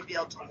 We may be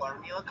able to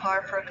loan you a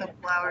car for a couple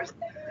hours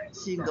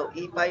so you can go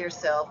eat by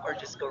yourself or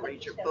just go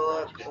read your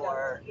book.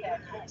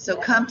 So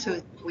come to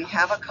us. We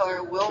have a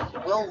car.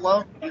 We'll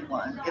loan you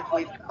one if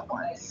we've got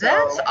one. So,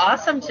 that's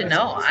awesome to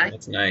know.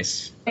 That's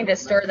nice. I need to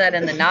store that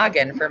in the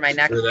noggin for my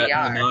next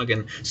VR. In the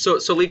noggin. So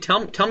Lee,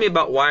 tell me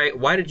about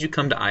why did you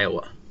come to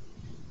Iowa?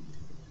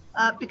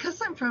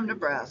 Because I'm from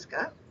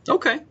Nebraska.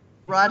 Okay.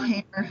 Rod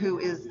Hamer, who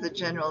is the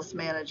generalist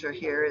manager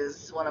here,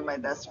 is one of my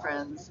best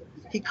friends.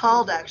 He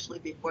called actually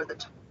before the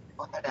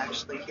tornado had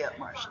actually hit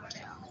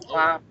Marshalltown.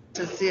 Wow.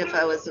 To see if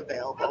I was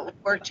available. We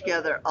work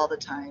together all the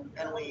time,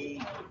 and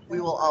we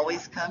will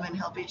always come and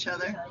help each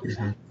other.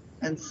 Mm-hmm.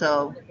 And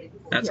so.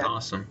 That's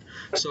awesome.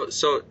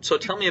 So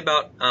tell me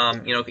about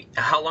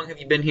how long have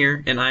you been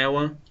here in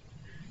Iowa?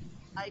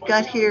 I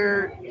got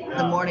here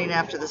the morning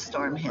after the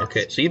storm hit.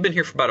 Okay, so you've been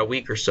here for about a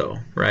week or so,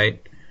 right?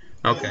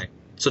 Okay.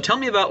 So tell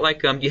me about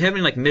do you have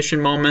any mission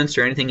moments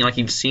or anything like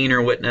you've seen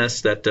or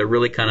witnessed that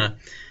really kind of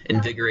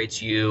invigorates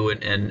you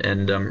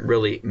and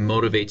really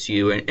motivates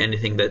you, and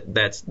anything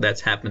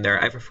that's happened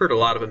there? I've heard a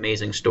lot of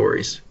amazing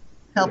stories.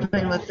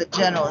 Helping with the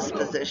generalist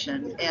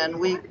position, and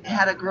we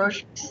had a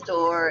grocery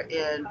store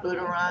in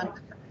Butteron.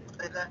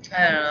 I don't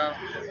know.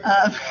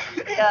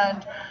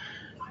 And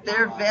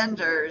their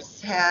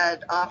vendors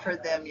had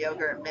offered them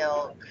yogurt,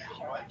 milk,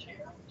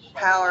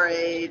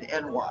 Powerade,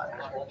 and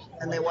water,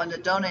 and they wanted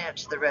to donate it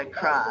to the Red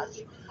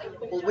Cross.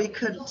 Well, we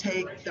couldn't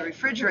take the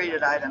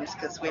refrigerated items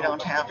because we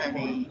don't have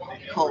any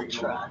cold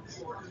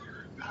trucks,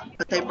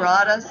 but they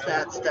brought us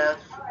that stuff.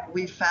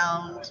 We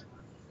found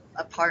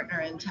a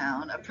partner in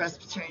town, a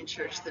Presbyterian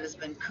church that has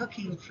been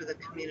cooking for the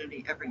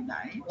community every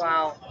night.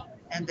 Wow.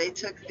 And they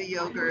took the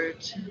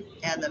yogurt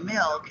and the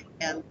milk,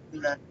 and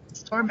the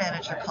store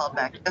manager called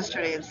back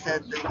yesterday and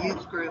said the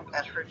youth group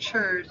at her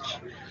church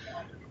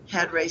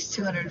had raised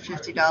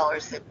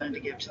 $250 they wanted to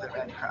give to the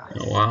Red Cross.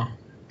 Oh, wow.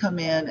 Come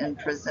in and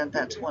present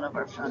that to one of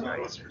our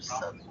fundraisers.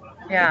 So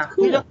yeah,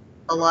 cool. We don't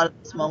have a lot of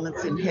those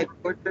moments in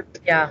headquarters.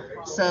 Yeah.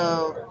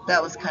 So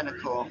that was kind of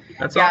cool.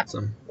 That's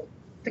awesome.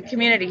 the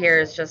community here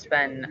has just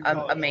been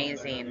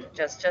amazing,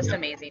 just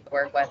amazing to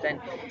work with,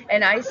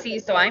 and I see.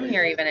 So I'm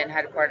here even in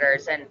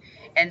headquarters,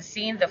 and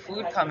seeing the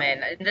food come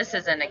in. And this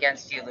isn't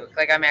against you, Luke.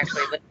 Like I'm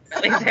actually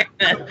literally saying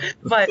this,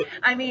 but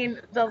I mean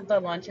the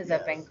lunches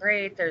have been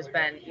great. There's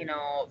been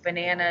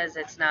bananas.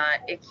 It's not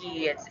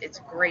icky. It's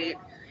great.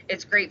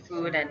 It's great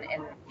food, and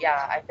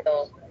yeah, I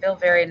feel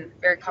very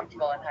very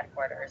comfortable in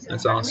headquarters.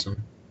 That's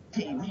awesome.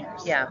 Team here.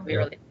 Yeah, we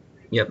really.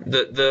 Yep.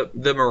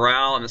 The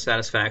morale and the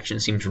satisfaction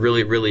seems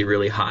really, really,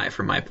 really high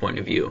from my point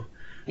of view.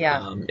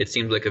 Yeah. It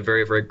seems like a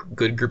very, very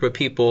good group of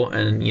people,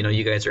 and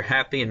you guys are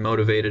happy and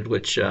motivated,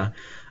 which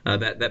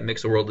that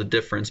makes a world of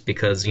difference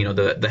because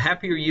the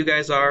happier you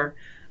guys are,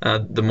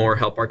 the more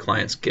help our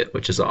clients get,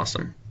 which is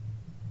awesome.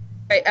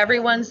 Right.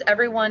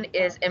 Everyone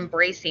is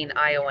embracing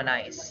Iowa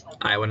Nice.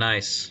 Iowa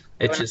Nice.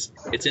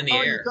 It's in the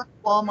air. You go to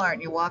Walmart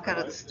and you walk out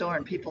of the store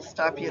and people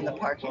stop you in the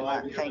parking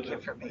lot and thank you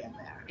for being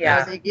there.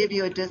 Yeah. Or they give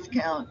you a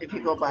discount if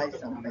you go buy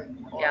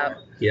something. Yeah.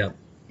 Yeah.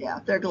 Yeah,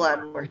 they're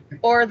glad we're here.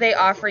 Or they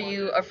offer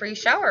you a free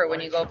shower when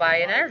you go buy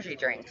an energy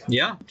drink.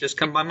 Yeah. Just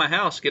come by my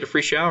house, get a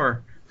free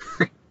shower.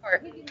 I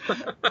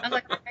was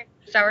like, okay,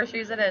 shower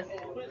shoes it is.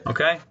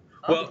 Okay.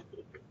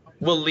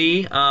 Well,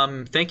 Lee,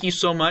 thank you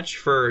so much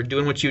for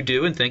doing what you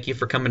do, and thank you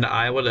for coming to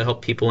Iowa to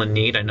help people in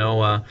need. I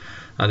know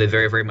they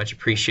very, very much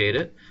appreciate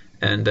it.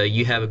 And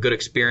you have a good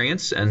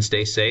experience, and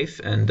stay safe,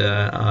 and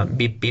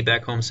be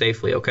back home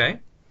safely, okay?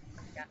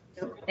 Yeah.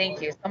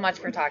 Thank you so much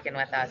for talking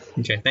with us.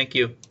 Okay, thank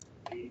you.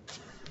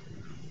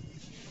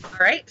 All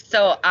right,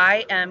 so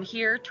I am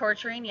here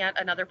torturing yet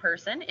another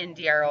person in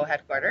DRO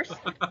headquarters.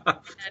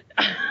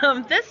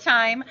 And, this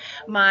time,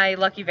 my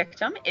lucky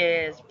victim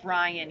is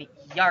Brian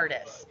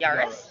Yardis.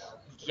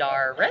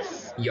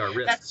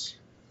 Yaris.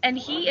 And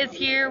he is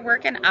here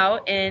working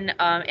out in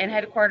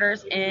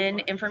headquarters in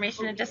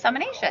information and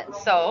dissemination.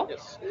 So,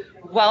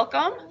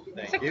 Welcome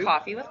to you.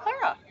 Coffee with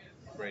Clara.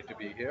 Great to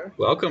be here.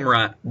 Welcome,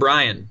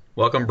 Brian.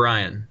 Welcome,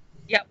 Brian.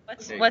 Yeah,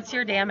 what's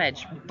your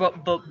damage? Brian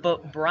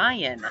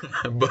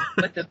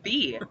with the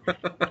B,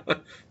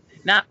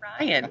 not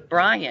Ryan.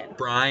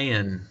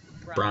 Brian.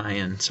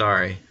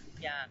 Sorry.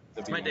 Yeah.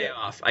 It's my day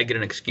off. I get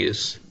an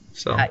excuse.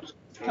 So. He's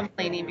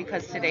complaining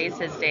because today's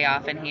his day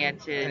off and he had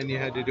to. And you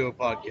had to do a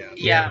podcast.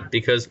 Yeah.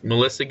 Because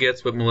Melissa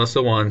gets what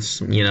Melissa wants.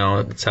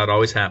 That's how it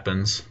always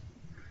happens.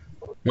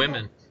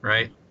 Women,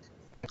 right?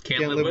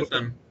 Can't live with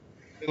them.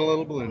 In a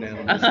little balloon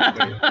animal.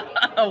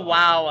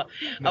 Wow.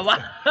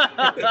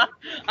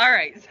 All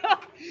right.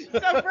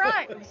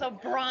 So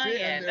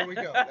Brian. There we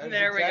go. That's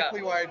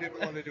exactly why I didn't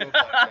want to do a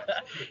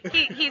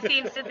podcast. He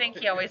seems to think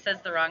he always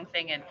says the wrong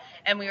thing,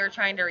 and we were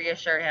trying to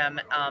reassure him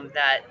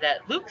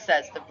that Luke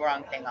says the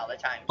wrong thing all the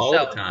time. All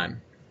the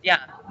time. Yeah.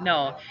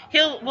 No.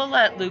 We'll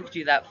let Luke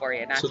do that for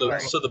you. Not to worry.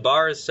 So the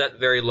bar is set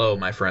very low,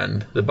 my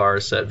friend. The bar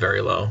is set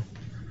very low.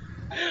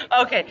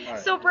 Okay, right.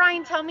 So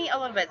Brian, tell me a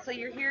little bit. So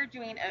you're here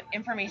doing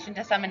information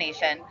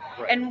dissemination,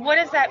 Right. And what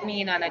does that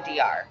mean on a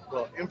DR?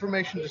 Well,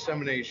 information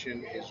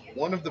dissemination is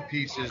one of the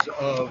pieces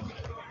of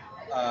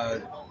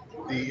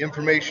the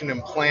information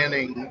and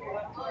planning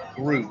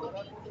group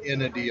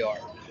in a DR.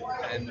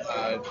 And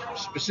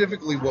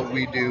specifically what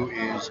we do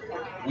is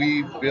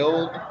we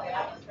build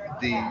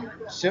the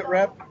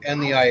SITREP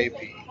and the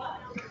IAP.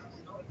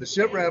 The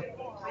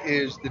SITREP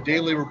is the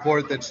daily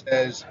report that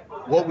says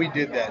what we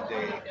did that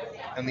day.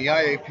 And the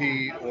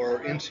IAP,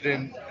 or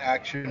Incident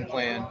Action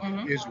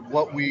Plan, is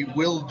what we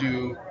will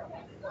do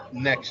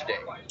next day.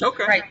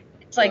 Okay. Right.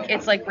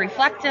 It's like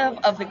reflective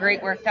of the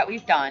great work that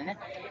we've done,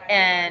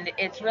 and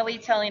it's really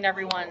telling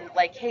everyone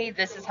like, hey,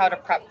 this is how to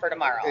prep for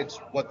tomorrow. It's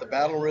what the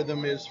battle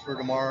rhythm is for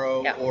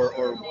tomorrow, Yeah.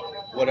 or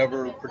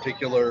whatever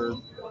particular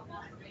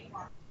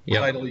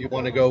Yep. title you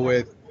want to go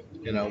with.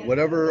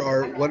 Whatever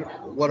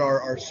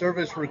our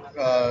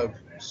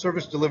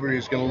service delivery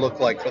is going to look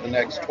like for the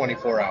next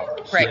 24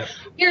 hours. Right.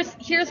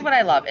 Here's what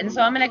I love. And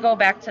so I'm going to go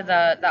back to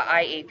the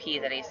IAP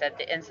that he said,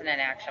 the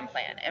Incident Action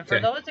Plan. And for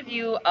those of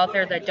you out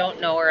there that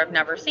don't know or have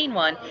never seen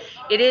one,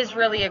 it is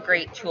really a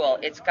great tool.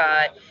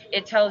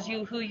 It tells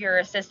you who your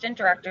assistant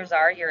directors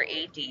are, your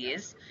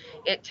ADs.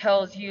 It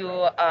tells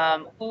you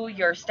who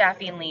your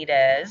staffing lead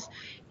is.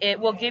 It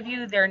will give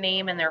you their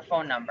name and their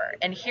phone number.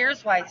 And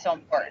here's why it's so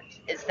important,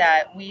 is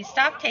that we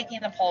stopped taking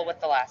the poll with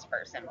the last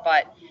person,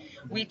 but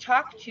we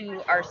talked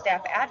to our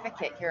staff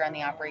advocate here on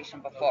the operation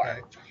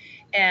before.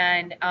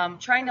 And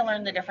trying to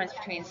learn the difference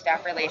between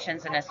staff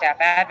relations and a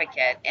staff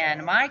advocate.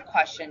 And my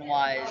question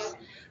was,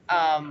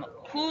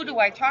 who do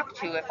I talk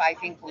to if I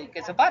think Luke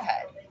is a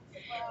butthead?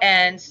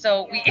 And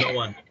so we... No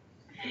one.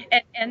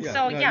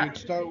 You'd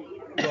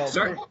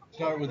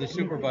start with the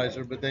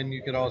supervisor, but then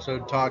you could also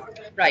talk.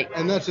 Right.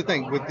 And that's the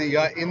thing with the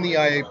in the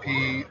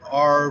IAP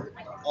are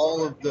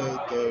all of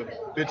the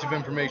bits of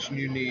information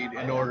you need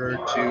in order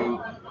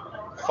to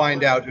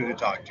find out who to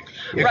talk to.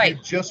 If you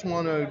just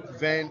want to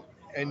vent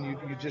and you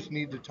just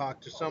need to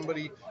talk to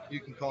somebody, you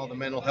can call the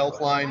mental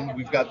health line.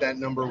 We've got that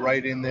number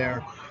right in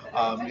there.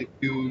 If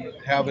you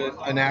have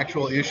an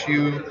actual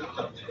issue,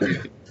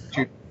 your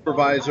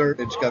supervisor,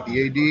 it's got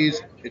the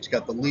ADs, it's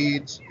got the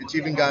leads, it's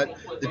even got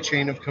the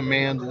chain of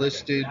command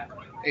listed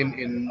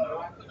in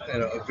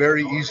a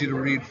very easy to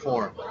read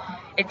form.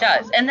 It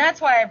does, and that's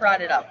why I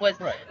brought it up, was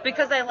Right.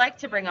 because I like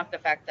to bring up the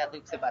fact that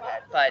Luke's a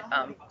butthead. But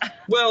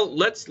Well,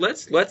 let's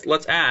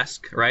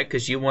ask, right?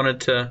 Because you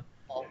wanted to.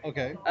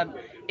 Okay.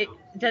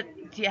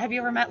 Have you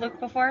ever met Luke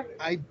before?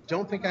 I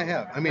don't think I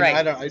have. I mean,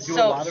 Right. I do a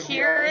lot of.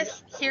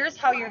 Here's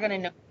how you're gonna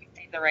know if you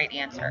say the right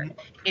answer.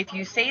 If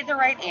you say the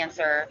right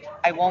answer,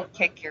 I won't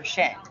kick your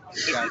shin.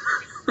 If you say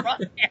the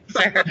wrong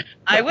answer,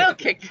 I will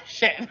kick your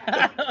shin.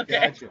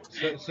 Okay.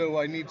 Gotcha. So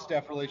I need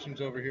staff relations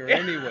over here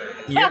anyway.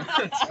 Yeah,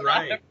 that's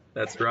right.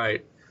 That's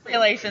right.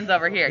 Relations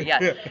over here,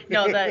 yes.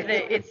 No,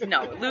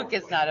 Luke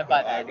is not a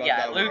butthead.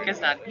 Yeah, Luke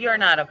is not. You're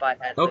not a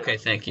butthead. Luke. Okay,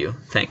 thank you.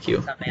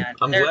 Man.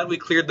 I'm glad we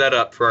cleared that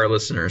up for our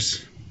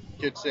listeners.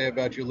 Kids say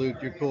about you, Luke,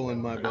 you're cool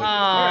in my book. All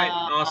right,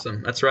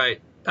 awesome. That's right.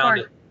 Pound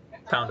it.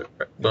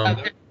 Boom.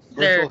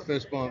 Virtual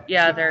fist bump.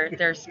 Yeah,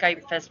 they're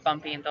Skype fist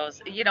bumping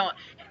those.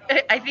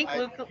 I think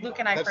Luke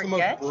and I that's forget.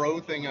 That's the most bro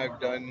thing I've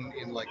done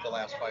in like the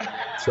last 5 years.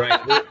 That's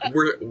right.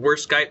 We're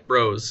Skype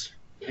bros.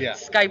 Yeah.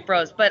 Skype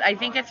bros. But I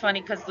think it's funny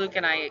because Luke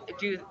and I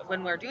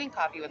when we're doing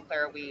Coffee with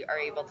Claire, we are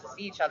able to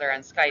see each other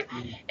on Skype.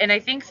 And I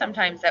think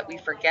sometimes that we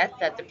forget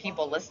that the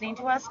people listening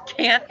to us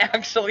can't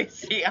actually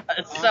see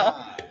us.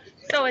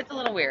 So it's a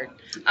little weird.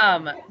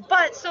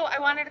 But so I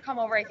wanted to come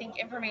over. I think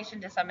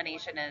information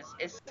dissemination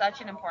is such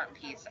an important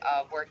piece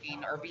of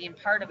working or being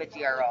part of a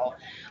DRO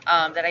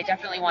that I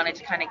definitely wanted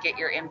to kind of get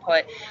your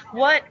input.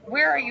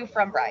 Where are you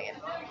from, Brian?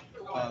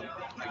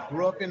 I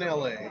grew up in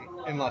LA,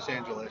 in Los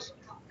Angeles.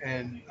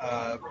 And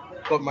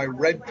but my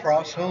Red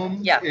Cross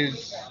home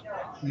is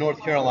North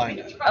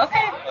Carolina.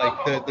 Okay.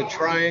 Like the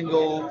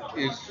triangle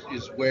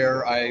is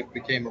where I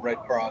became a Red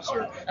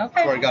Crosser.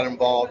 Okay. Where I got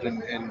involved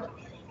and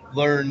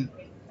learned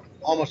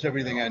almost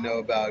everything I know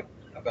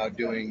about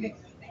doing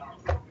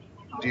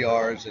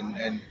DRs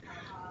and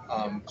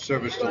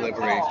service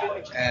delivery.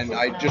 And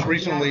I just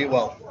recently,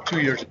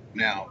 2 years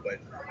now, but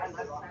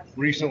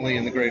recently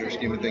in the greater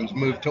scheme of things,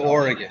 moved to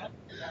Oregon.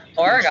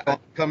 Oregon.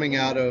 Coming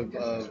out of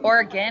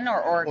Oregon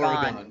or Oregon?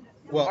 Oregon.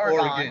 Well,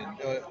 Oregon.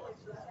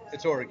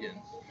 It's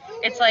Oregon.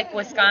 It's like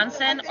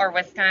Wisconsin or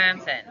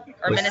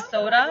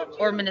Minnesota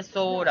or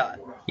Minnesota.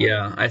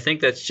 Yeah, I think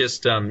that's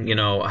just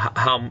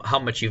how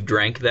much you've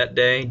drank that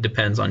day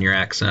depends on your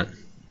accent.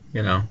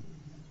 One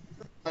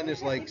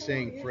is like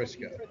saying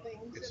Frisco.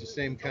 It's the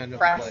same kind of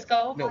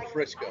Frisco?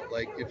 Frisco.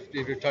 Like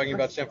if you're talking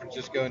about San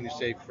Francisco and you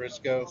say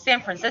Frisco.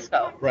 San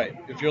Francisco. Right.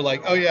 If you're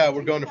like, oh yeah,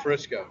 we're going to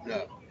Frisco.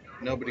 No.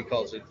 Nobody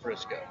calls it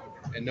Frisco,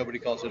 and nobody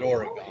calls it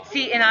Oregon.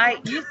 See, and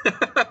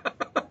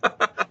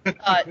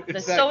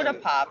the soda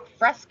pop,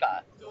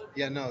 Fresca.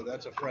 Yeah, no,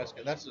 that's a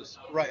Fresca. That's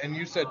right, and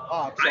you said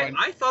pop. So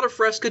I thought of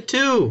Fresca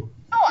too.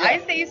 Oh, yeah. I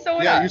say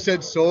soda. Yeah, you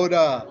said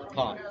soda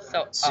pop.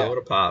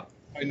 Soda pop.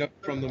 I know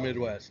from the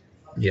Midwest.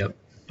 Yep,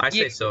 I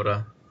say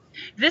soda.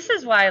 This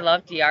is why I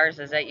love DRs,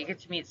 is that you get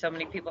to meet so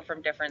many people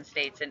from different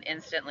states, and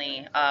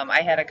instantly,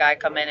 I had a guy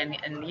come in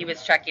and he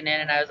was checking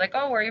in, and I was like,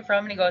 oh, where are you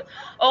from? And he goes,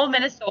 oh,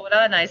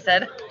 Minnesota. And I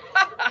said,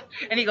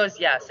 and he goes,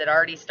 yes, it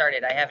already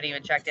started. I haven't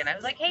even checked in. I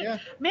was like, hey,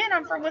 man,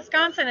 I'm from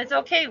Wisconsin. It's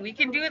okay. We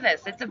can do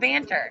this. It's a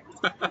banter.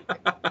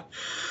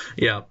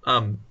 Yeah.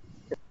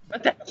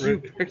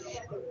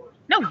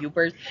 No,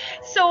 Ubers.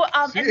 So,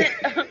 and then,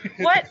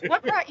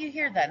 what brought you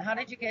here then? How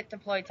did you get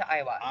deployed to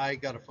Iowa? I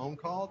got a phone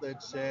call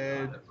that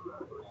said,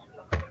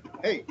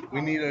 hey, we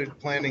need a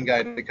planning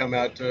guy to come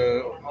out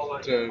to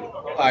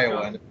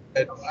Iowa.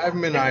 I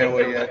haven't been in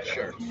Iowa yet,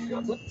 sure.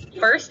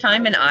 First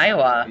time in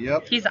Iowa.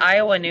 Yep. He's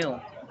Iowa new.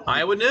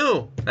 Iowa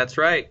new. That's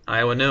right.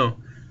 Iowa new.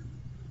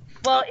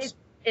 Well,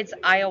 it's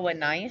Iowa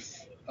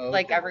nice. Okay.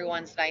 Like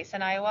everyone's nice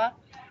in Iowa.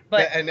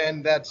 But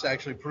and that's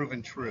actually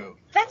proven true.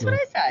 That's what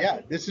I said.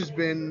 Yeah, this has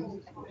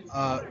been.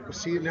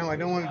 See, now I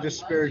don't want to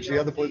disparage the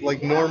other place.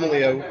 Like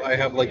normally, I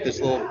have like this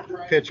little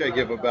pitch I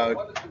give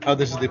about how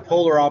this is the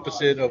polar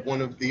opposite of one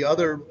of the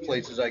other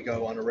places I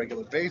go on a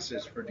regular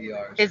basis for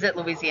DRs. Is it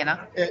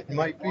Louisiana? It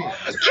might be.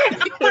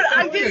 But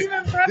I didn't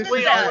even preface that.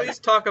 We always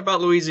talk about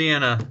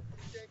Louisiana.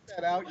 Check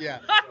that out. Yeah.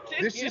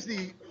 This is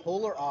the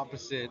polar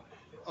opposite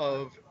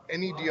of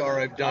any DR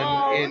I've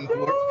done in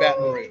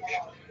Baton Rouge.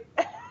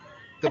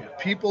 The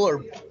people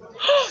are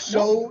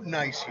so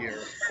nice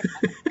here,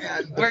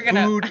 and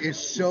the food is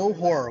so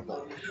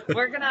horrible.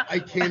 I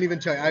can't even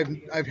tell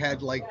you. I've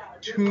had like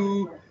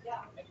 2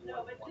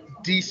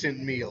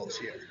 decent meals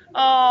here.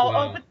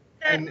 Wow.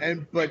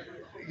 But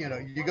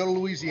you go to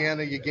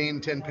Louisiana, you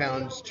gain 10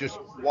 pounds just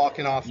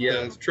walking off. Yeah,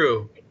 it's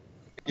true.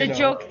 The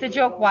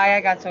joke why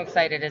I got so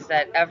excited is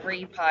that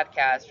every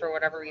podcast, for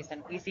whatever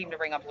reason, we seem to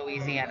bring up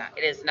Louisiana.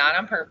 It is not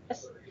on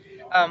purpose.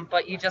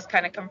 But you just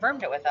kind of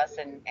confirmed it with us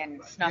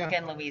and snuck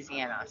in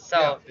Louisiana.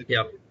 So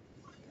yeah,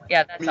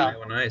 that's all.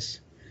 Iowa nice.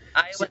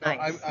 Iowa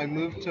nice. I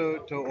moved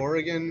to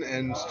Oregon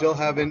and still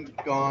haven't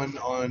gone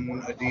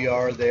on a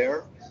DR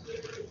there.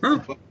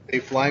 But they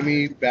fly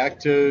me back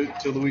to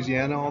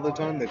Louisiana all the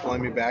time. They fly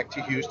me back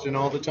to Houston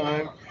all the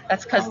time.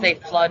 That's because they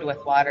flood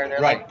with water. They're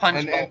like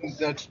punch bowls. And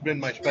that's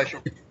been my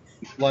special,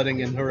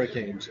 flooding and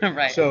hurricanes.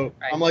 Right. So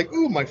I'm like,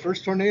 ooh, my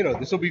first tornado.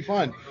 This will be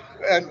fun.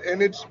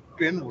 And it's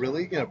been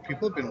really,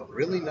 people have been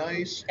really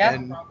nice, Yep.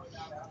 and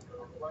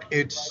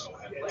it's,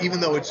 even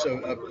though it's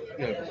a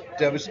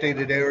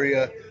devastated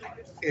area,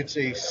 it's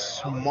a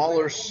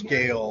smaller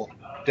scale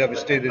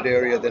devastated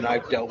area than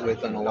I've dealt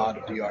with in a lot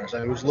of DRs.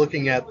 I was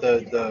looking at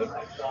the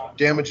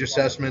damage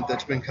assessment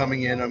that's been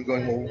coming in. I'm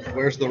going, well,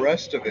 where's the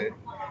rest of it?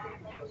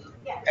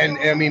 And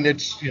I mean,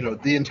 it's,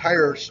 the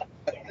entire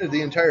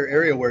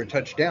area where it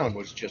touched down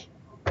was just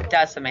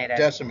Decimated.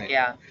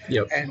 Yeah.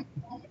 Yep.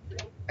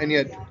 And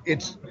yet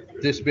it's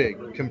this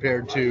big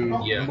compared to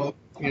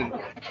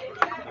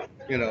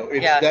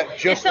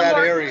it's it's that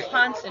more area,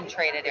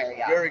 concentrated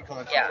area. very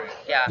concentrated.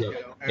 Yeah.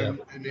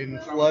 And in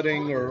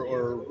flooding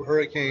or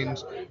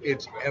hurricanes,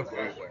 it's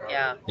everywhere.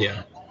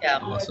 Yeah.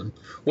 Awesome.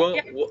 Well,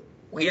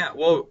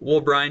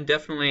 Brian,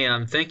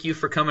 definitely thank you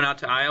for coming out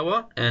to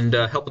Iowa and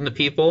helping the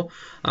people.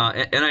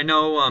 And I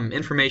know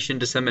information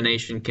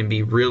dissemination can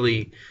be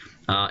really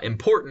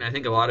important. I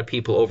think a lot of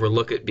people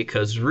overlook it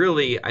because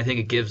really I think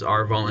it gives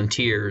our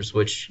volunteers,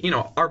 which,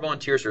 our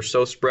volunteers are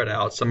so spread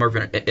out. Some are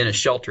in a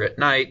shelter at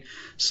night.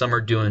 Some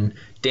are doing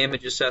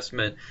damage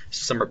assessment.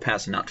 Some are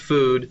passing out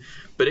food.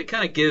 But it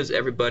kind of gives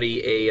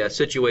everybody a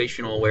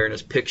situational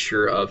awareness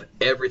picture of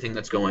everything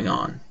that's going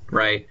on,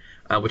 right?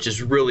 Which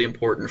is really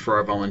important for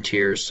our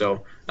volunteers.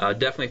 So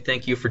definitely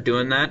thank you for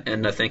doing that,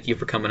 and thank you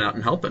for coming out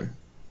and helping.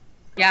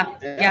 Yeah.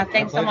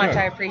 Thanks so much.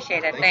 I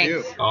appreciate it. Thank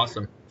you.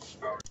 Awesome.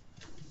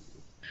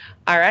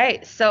 All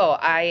right, so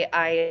I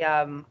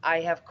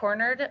have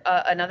cornered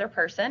another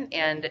person,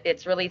 and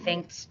it's really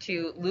thanks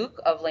to Luke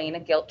of laying a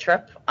guilt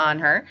trip on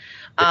her.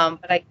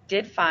 But I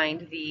did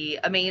find the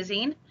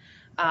amazing,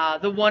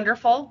 the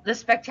wonderful, the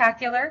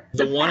spectacular,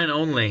 The one and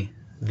only.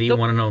 The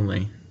one and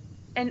only.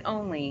 and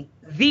only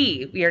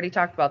we already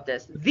talked about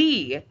this,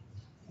 the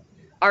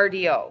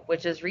RDO,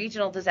 which is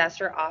Regional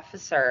Disaster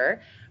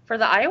Officer for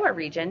the Iowa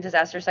Region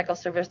Disaster Cycle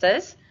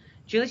Services,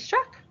 Julie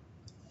Struck.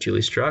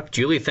 Julie Struck.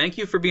 Julie, thank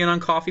you for being on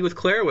Coffee with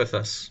Claire with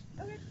us.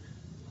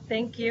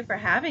 Thank you for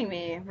having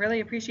me. Really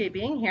appreciate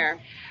being here.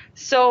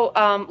 So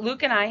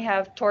Luke and I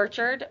have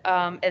tortured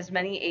as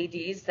many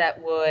ADs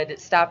that would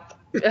stop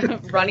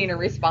running a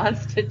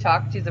response to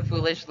talk to the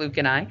foolish Luke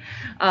and I,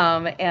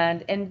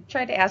 and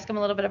tried to ask them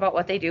a little bit about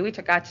what they do. We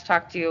got to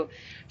talk to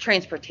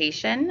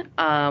transportation.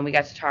 We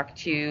got to talk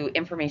to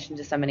information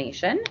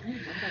dissemination.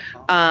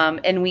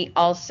 And we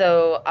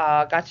also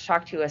got to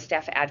talk to a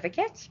staff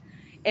advocate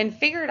and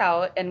figured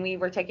out, and we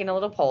were taking a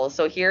little poll.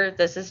 So here,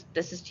 this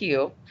is to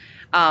you.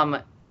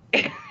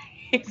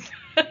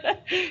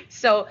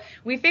 So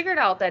we figured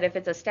out that if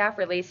it's a staff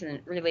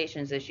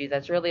relations issue,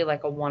 that's really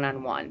like a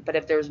one-on-one. But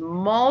if there's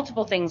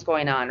multiple things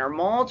going on or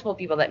multiple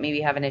people that maybe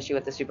have an issue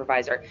with the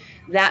supervisor,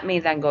 that may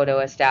then go to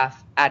a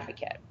staff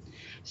advocate.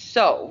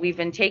 So we've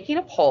been taking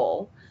a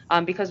poll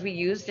because we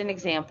used an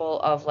example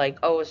of like,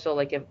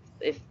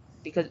 if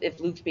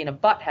Luke's being a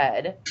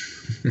butthead,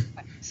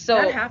 so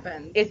That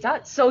happens. It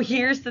does. So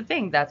here's the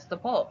thing. That's the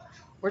poll.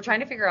 We're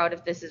trying to figure out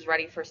if this is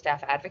ready for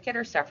staff advocate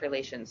or staff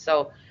relations.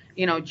 So,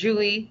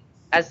 Julie,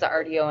 as the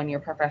RDO in your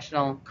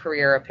professional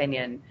career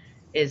opinion,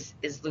 is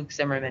Luke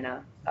Zimmerman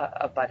a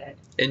butthead?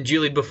 And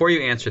Julie, before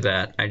you answer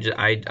that,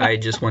 I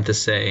just want to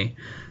say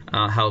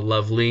how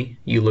lovely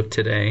you look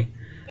today.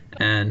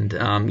 And,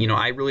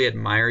 I really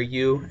admire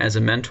you as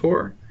a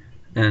mentor.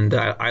 And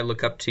I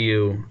look up to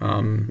you,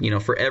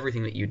 for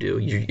everything that you do.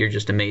 You're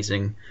just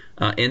amazing,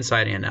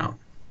 inside and out.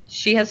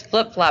 She has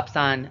flip-flops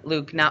on,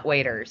 Luke, not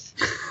waders.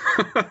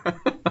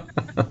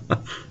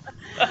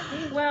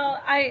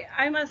 Well,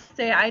 I must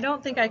say, I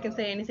don't think I can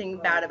say anything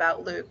bad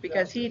about Luke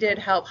because he did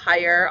help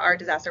hire our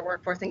disaster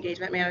workforce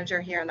engagement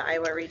manager here in the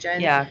Iowa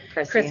region. Yeah,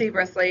 Chrissy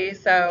Brisley.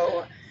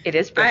 So it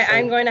is Brisley.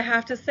 I'm going to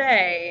have to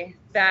say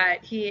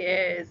that he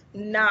is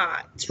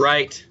not That's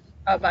right.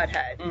 a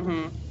butthead.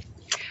 Mm-hmm.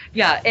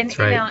 Yeah, and That's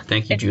right.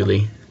 Thank you,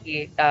 Julie.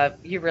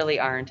 You really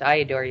aren't. I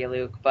adore you,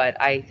 Luke, but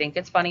I think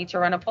it's funny to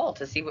run a poll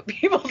to see what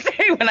people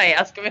say when I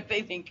ask them if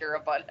they think you're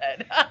a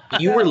butthead.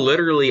 You were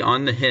literally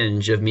on the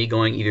hinge of me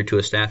going either to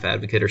a staff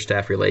advocate or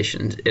staff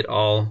relations. It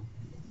all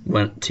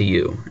went to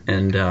you.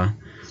 And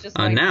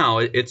now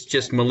it's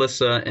just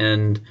Melissa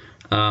and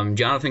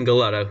Jonathan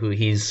Galetta, who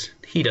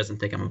he doesn't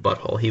think I'm a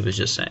butthole. He was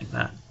just saying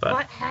that.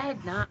 But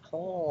butthead, not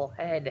hole.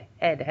 Head,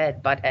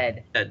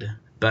 butthead.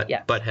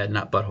 Butthead,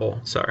 not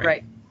butthole. Sorry.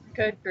 Right.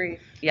 Good grief.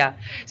 Yeah.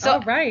 So,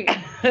 all right.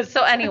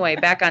 So anyway,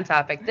 back on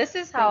topic. This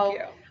is how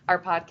our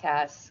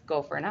podcasts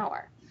go for an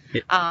hour.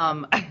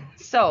 Yeah.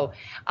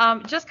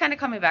 Just kind of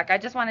coming back, I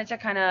just wanted to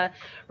kind of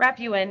wrap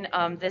you in,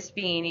 this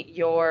being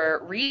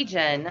your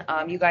region.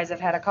 You guys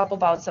have had a couple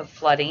bouts of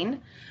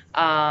flooding.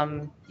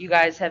 You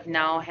guys have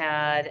now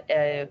had,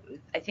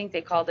 I think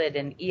they called it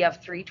an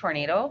EF3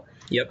 tornado.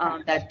 Yep.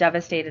 That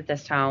devastated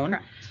this town.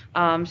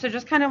 So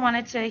just kind of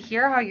wanted to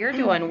hear how you're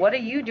doing. What are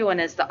you doing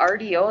as the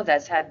RDO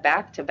that's had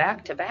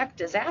back-to-back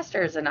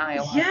disasters in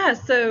Iowa? Yeah,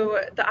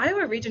 so the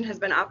Iowa region has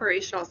been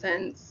operational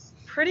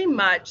pretty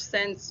much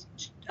since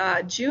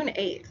June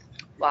 8th.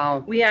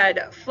 Wow. We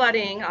had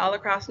flooding all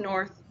across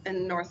northwest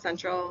and north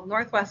central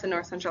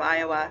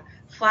Iowa,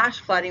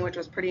 flash flooding, which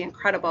was pretty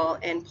incredible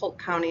in Polk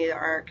County,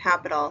 our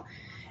capital.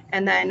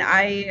 And then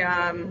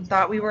I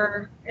thought we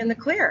were in the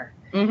clear.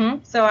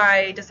 Mm-hmm. So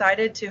I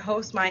decided to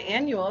host my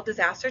annual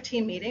disaster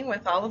team meeting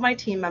with all of my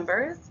team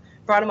members,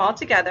 brought them all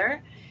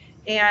together,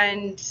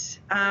 and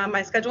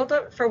I scheduled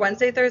it for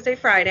Wednesday, Thursday,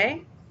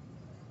 Friday.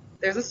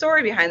 There's a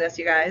story behind this,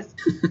 you guys.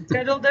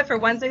 Scheduled it for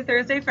Wednesday,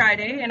 Thursday,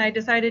 Friday, and I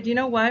decided, you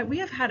know what? We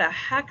have had a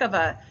heck of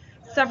a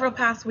several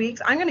past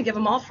weeks. I'm going to give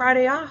them all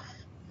Friday off.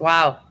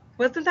 Wow.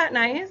 Wasn't that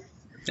nice?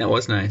 That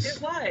was nice.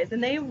 It was,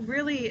 and they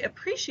really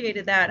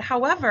appreciated that.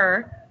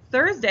 However,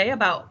 Thursday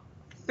about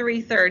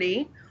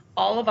 3:30,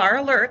 all of our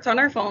alerts on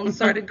our phones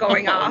started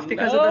going off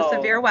because of the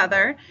severe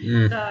weather.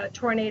 The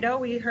tornado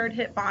we heard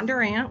hit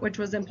Bondurant, which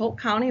was in Polk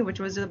County, which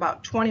was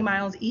about 20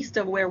 miles east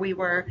of where we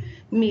were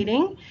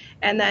meeting.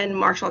 And then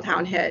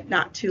Marshalltown hit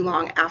not too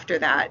long after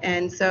that.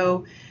 And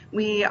so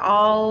we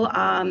all,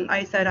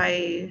 I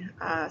said,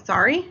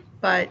 sorry,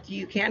 but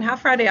you can't have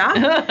Friday off.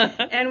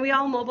 And we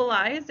all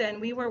mobilized, and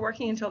we were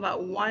working until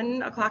about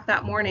 1 o'clock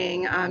that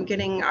morning,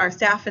 getting our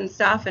staff and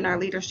stuff and our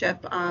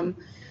leadership on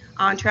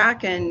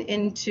track and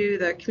into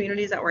the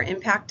communities that were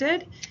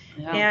impacted.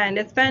 Yeah. And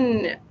it's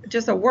been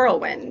just a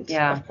whirlwind,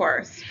 of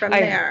course, from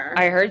there.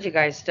 I heard you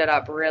guys stood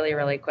up really,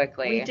 really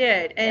quickly. We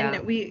did.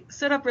 And we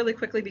stood up really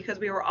quickly because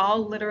we were all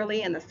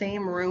literally in the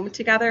same room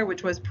together,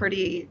 which was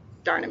pretty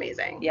darn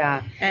amazing.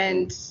 Yeah.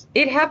 And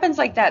it happens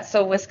like that.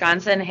 So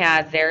Wisconsin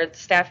had their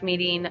staff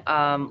meeting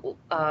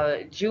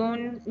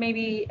June,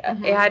 maybe.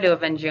 Mm-hmm. It had to have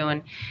been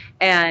June.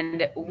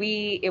 And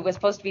it was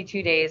supposed to be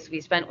 2 days.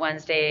 We spent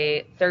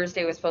Wednesday.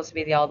 Thursday was supposed to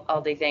be the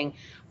all day thing.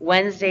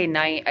 Wednesday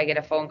night, I get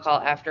a phone call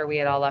after we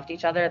had all left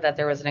each other that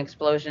there was an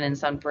explosion in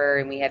Sun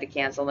Prairie and we had to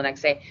cancel the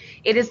next day.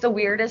 It is the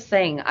weirdest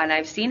thing. And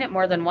I've seen it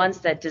more than once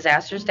that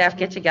disaster staff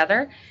get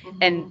together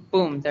and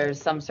boom, there's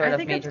some sort of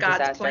major disaster. I think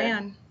it's God's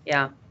plan.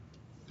 Yeah.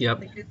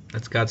 Yep,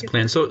 that's God's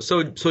plan.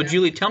 So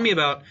Julie, tell me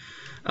about,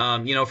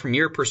 from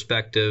your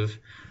perspective,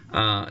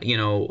 all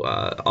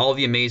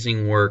the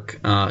amazing work,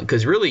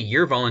 because really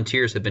your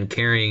volunteers have been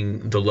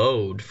carrying the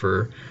load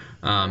for,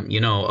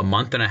 a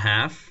month and a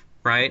half,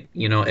 right?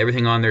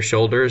 Everything on their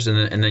shoulders,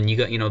 and then you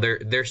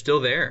got, they're still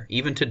there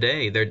even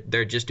today.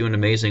 They're just doing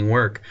amazing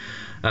work.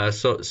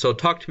 So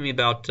talk to me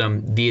about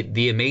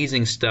the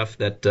amazing stuff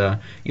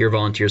that your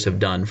volunteers have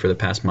done for the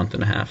past month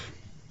and a half.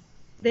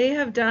 They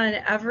have done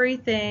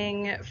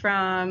everything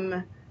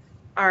from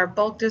our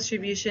bulk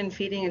distribution,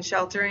 feeding and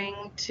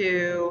sheltering,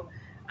 to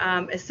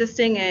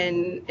assisting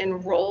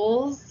in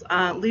roles,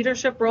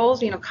 leadership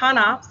roles,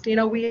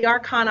 ConOps. We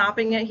are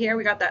ConOping it here.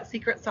 We got that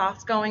secret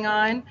sauce going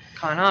on.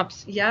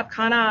 ConOps. Yep,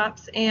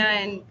 ConOps.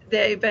 And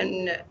they've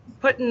been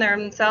putting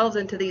themselves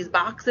into these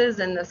boxes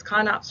in this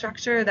ConOps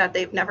structure that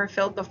they've never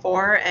filled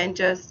before and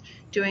just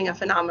doing a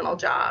phenomenal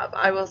job.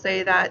 I will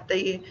say that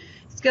the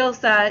skill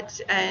set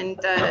and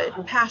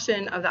the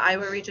passion of the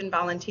Iowa Region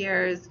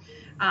volunteers,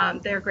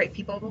 they're great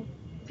people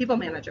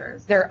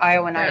managers. They're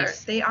Iowa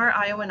nice. They are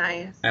Iowa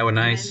nice. Iowa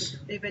nice.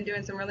 And they've been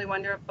doing some really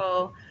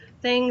wonderful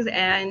things,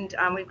 and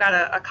we've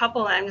got a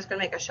couple, and I'm just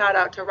going to make a shout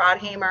out to Rod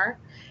Hamer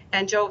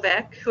and Joe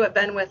Vick, who have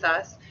been with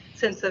us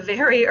since the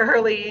very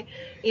early,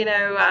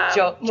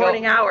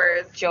 morning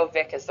hours. Joe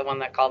Vick is the one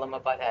that called him a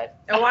butthead.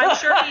 Oh, I'm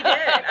sure he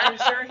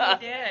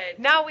did.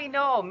 Now we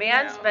know.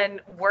 Man's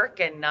been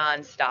working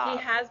nonstop. He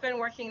has been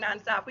working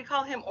nonstop. We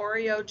call him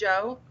Oreo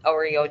Joe.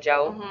 Oreo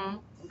Joe?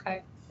 Mm-hmm.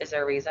 Okay. Is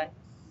there a reason?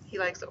 He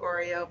likes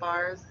Oreo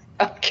bars.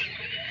 Okay.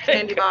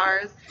 Candy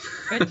bars.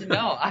 Good to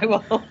know. I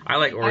will. I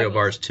like Oreo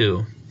bars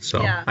too,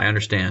 so I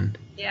understand.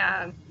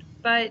 Yeah.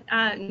 But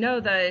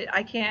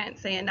I can't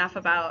say enough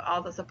about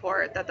all the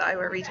support that the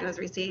Iowa Region has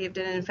received.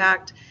 And in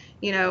fact,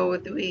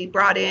 we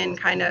brought in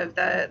kind of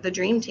the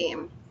dream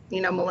team.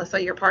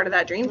 Melissa, you're part of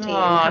that dream team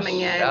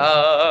coming in.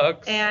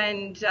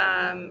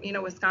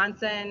 And,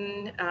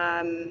 Wisconsin,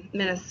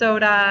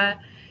 Minnesota,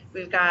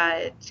 we've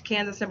got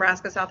Kansas,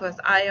 Nebraska,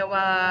 Southwest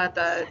Iowa,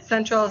 the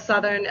Central,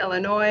 Southern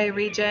Illinois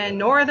region,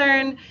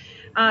 Northern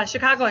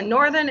Chicago and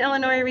Northern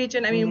Illinois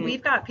region. I mean,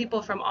 we've got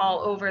people from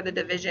all over the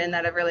division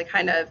that have really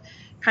kind of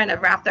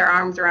wrapped their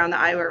arms around the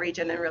Iowa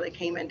region and really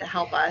came in to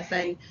help us.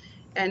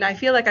 And I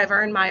feel like I've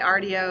earned my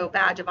RDO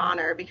badge of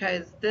honor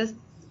because this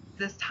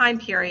time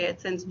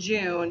period since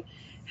June,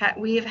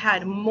 we have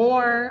had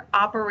more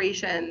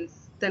operations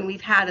than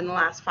we've had in the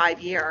last 5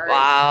 years.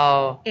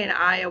 Wow. In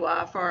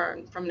Iowa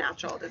from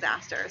natural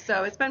disasters.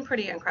 So it's been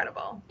pretty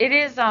incredible. It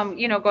is,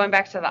 going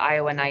back to the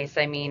Iowa Nice,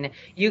 I mean,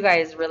 you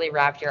guys really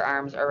wrapped your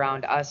arms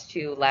around us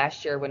too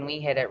last year when we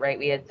hit it, right?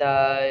 We had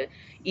the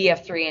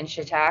EF3 in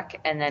Chautauqua,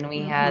 and then we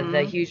had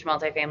the huge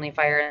multifamily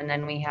fire, and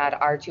then we had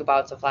our 2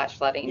 bouts of flash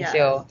flooding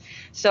too.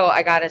 So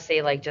I gotta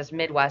say, just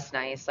Midwest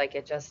nice,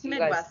 it just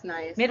Midwest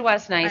nice.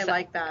 Midwest nice. I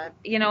like that.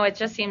 It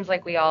just seems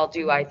like we all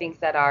do. I think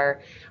that our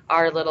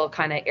little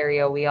kind of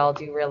area, we all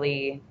do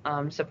really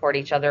support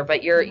each other.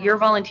 But your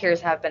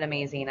volunteers have been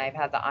amazing. I've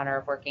had the honor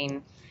of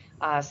working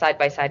side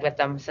by side with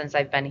them since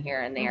I've been here,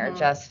 and they are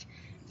just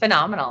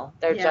phenomenal.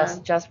 They're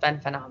just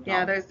been phenomenal.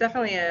 Yeah, there's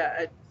definitely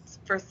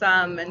for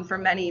some and for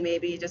many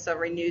maybe just a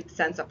renewed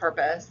sense of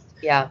purpose.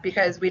 Yeah.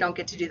 Because we don't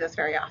get to do this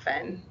very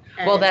often.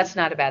 Well, that's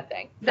not a bad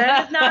thing.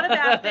 That is not a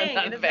bad thing.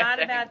 It is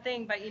not a bad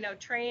thing. But,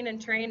 train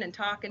and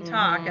talk and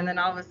talk. And then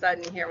all of a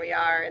sudden, here we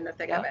are in the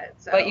thick of it.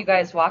 So but you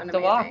guys walk the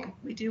walk.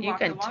 We do walk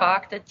the walk. You can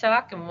talk the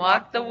talk and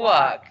walk the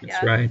walk.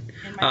 That's right.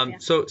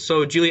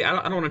 So Julie,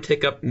 I don't want to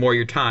take up more of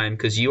your time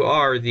because you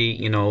are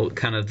the,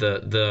 kind of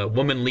the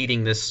woman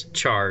leading this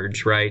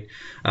charge, right?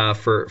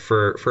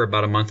 For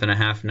about a month and a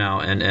half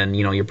now. And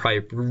you're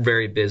probably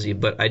very busy.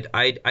 But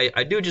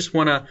I do just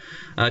want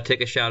to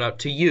take a shout out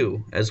to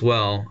you as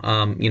well,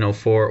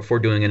 for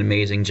doing an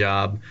amazing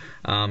job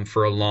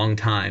for a long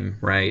time,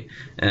 right?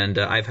 And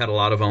I've had a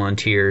lot of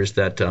volunteers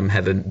that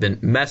have been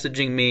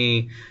messaging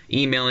me,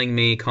 emailing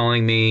me,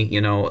 calling me.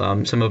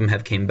 Some of them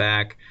have came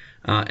back.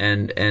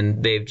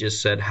 And they've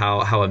just said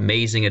how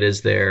amazing it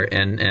is there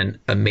and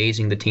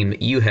amazing the team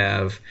that you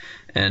have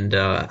and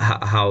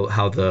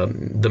how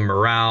the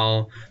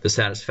morale, the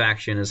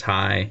satisfaction is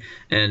high.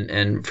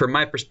 And from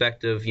my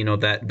perspective,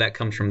 that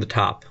comes from the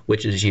top,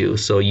 which is you.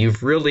 So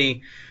you've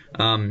really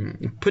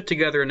put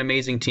together an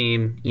amazing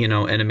team,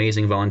 and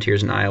amazing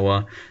volunteers in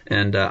Iowa.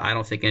 And I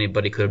don't think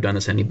anybody could have done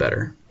this any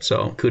better.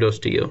 So kudos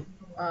to you.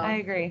 I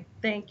agree.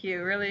 Thank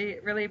you. Really,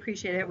 really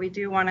appreciate it. We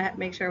do want to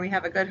make sure we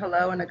have a good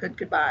hello and a good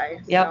goodbye.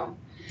 Yep. So,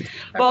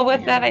 well,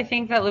 with that, I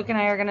think that Luke and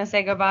I are going to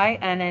say goodbye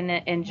and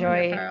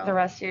enjoy the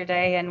rest of your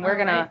day. And we're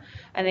going to,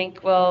 I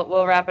think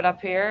we'll wrap it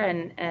up here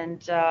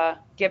and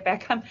get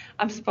back.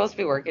 I'm supposed to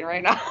be working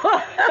right now.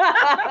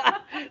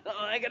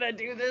 I got to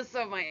do this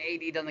so my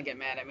AD doesn't get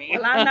mad at me.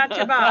 Well, I'm not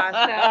your boss.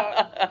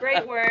 So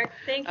great work.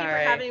 Thank you for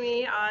having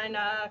me on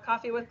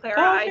Coffee with Clara.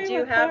 I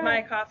do have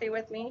my coffee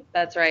with me.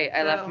 That's right.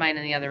 I left mine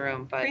in the other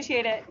room. But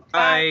appreciate it.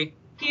 Bye.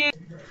 Thank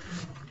you.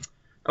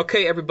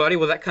 Okay, everybody.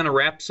 Well, that kind of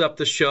wraps up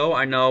the show.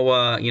 I know,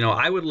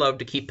 I would love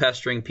to keep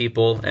pestering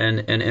people and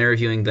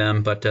interviewing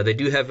them, but they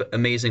do have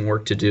amazing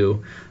work to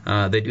do.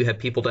 They do have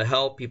people to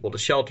help, people to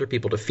shelter,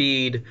 people to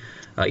feed,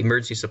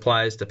 emergency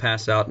supplies to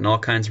pass out, and all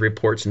kinds of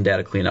reports and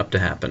data cleanup to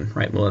happen.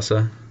 Right,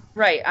 Melissa?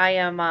 Right. I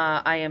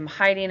am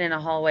hiding in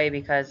a hallway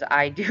because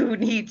I do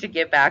need to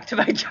get back to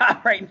my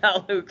job right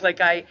now, Luke.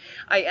 Like I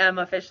am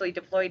officially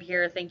deployed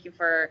here. Thank you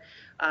for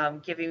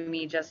giving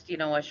me just,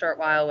 a short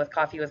while with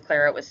Coffee with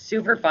Clara. It was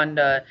super fun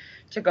to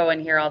go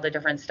and hear all the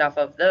different stuff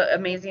of the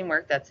amazing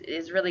work that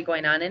is really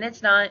going on. And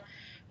it's not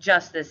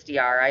just this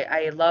DR.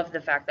 I love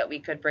the fact that we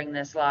could bring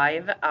this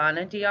live on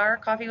a DR,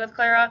 Coffee with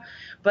Clara,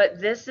 but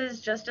this is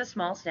just a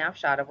small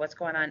snapshot of what's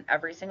going on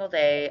every single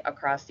day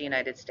across the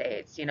United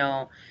States.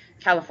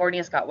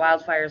 California's got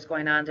wildfires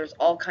going on. There's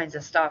all kinds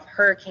of stuff.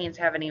 Hurricanes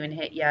haven't even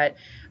hit yet.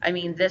 I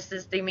mean, this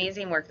is the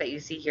amazing work that you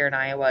see here in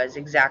Iowa is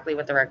exactly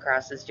what the Red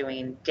Cross is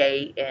doing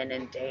day in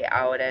and day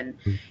out. And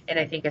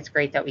I think it's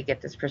great that we get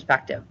this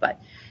perspective.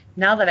 But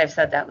now that I've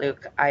said that,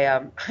 Luke,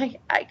 I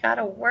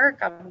gotta work.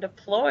 I'm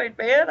deployed,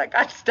 man. I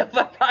got stuff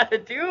I gotta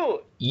do.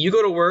 You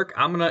go to work.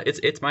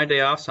 It's my day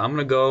off, so I'm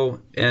gonna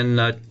go and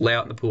lay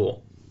out in the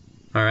pool.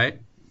 All right.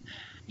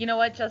 You know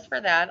what? Just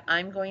for that,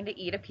 I'm going to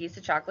eat a piece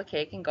of chocolate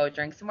cake and go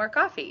drink some more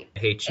coffee. I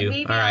hate you.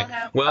 All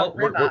right. Well,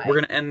 we're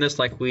going to end this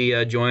like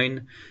we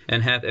join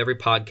and have every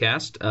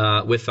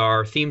podcast with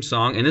our theme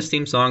song. And this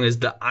theme song is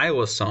the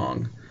Iowa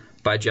Song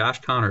by Josh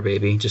Connor,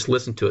 baby. Just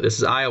listen to it. This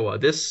is Iowa.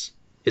 This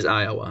is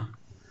Iowa.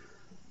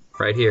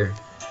 Right here.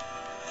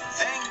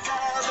 Thank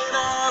God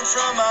that I'm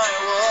from Iowa.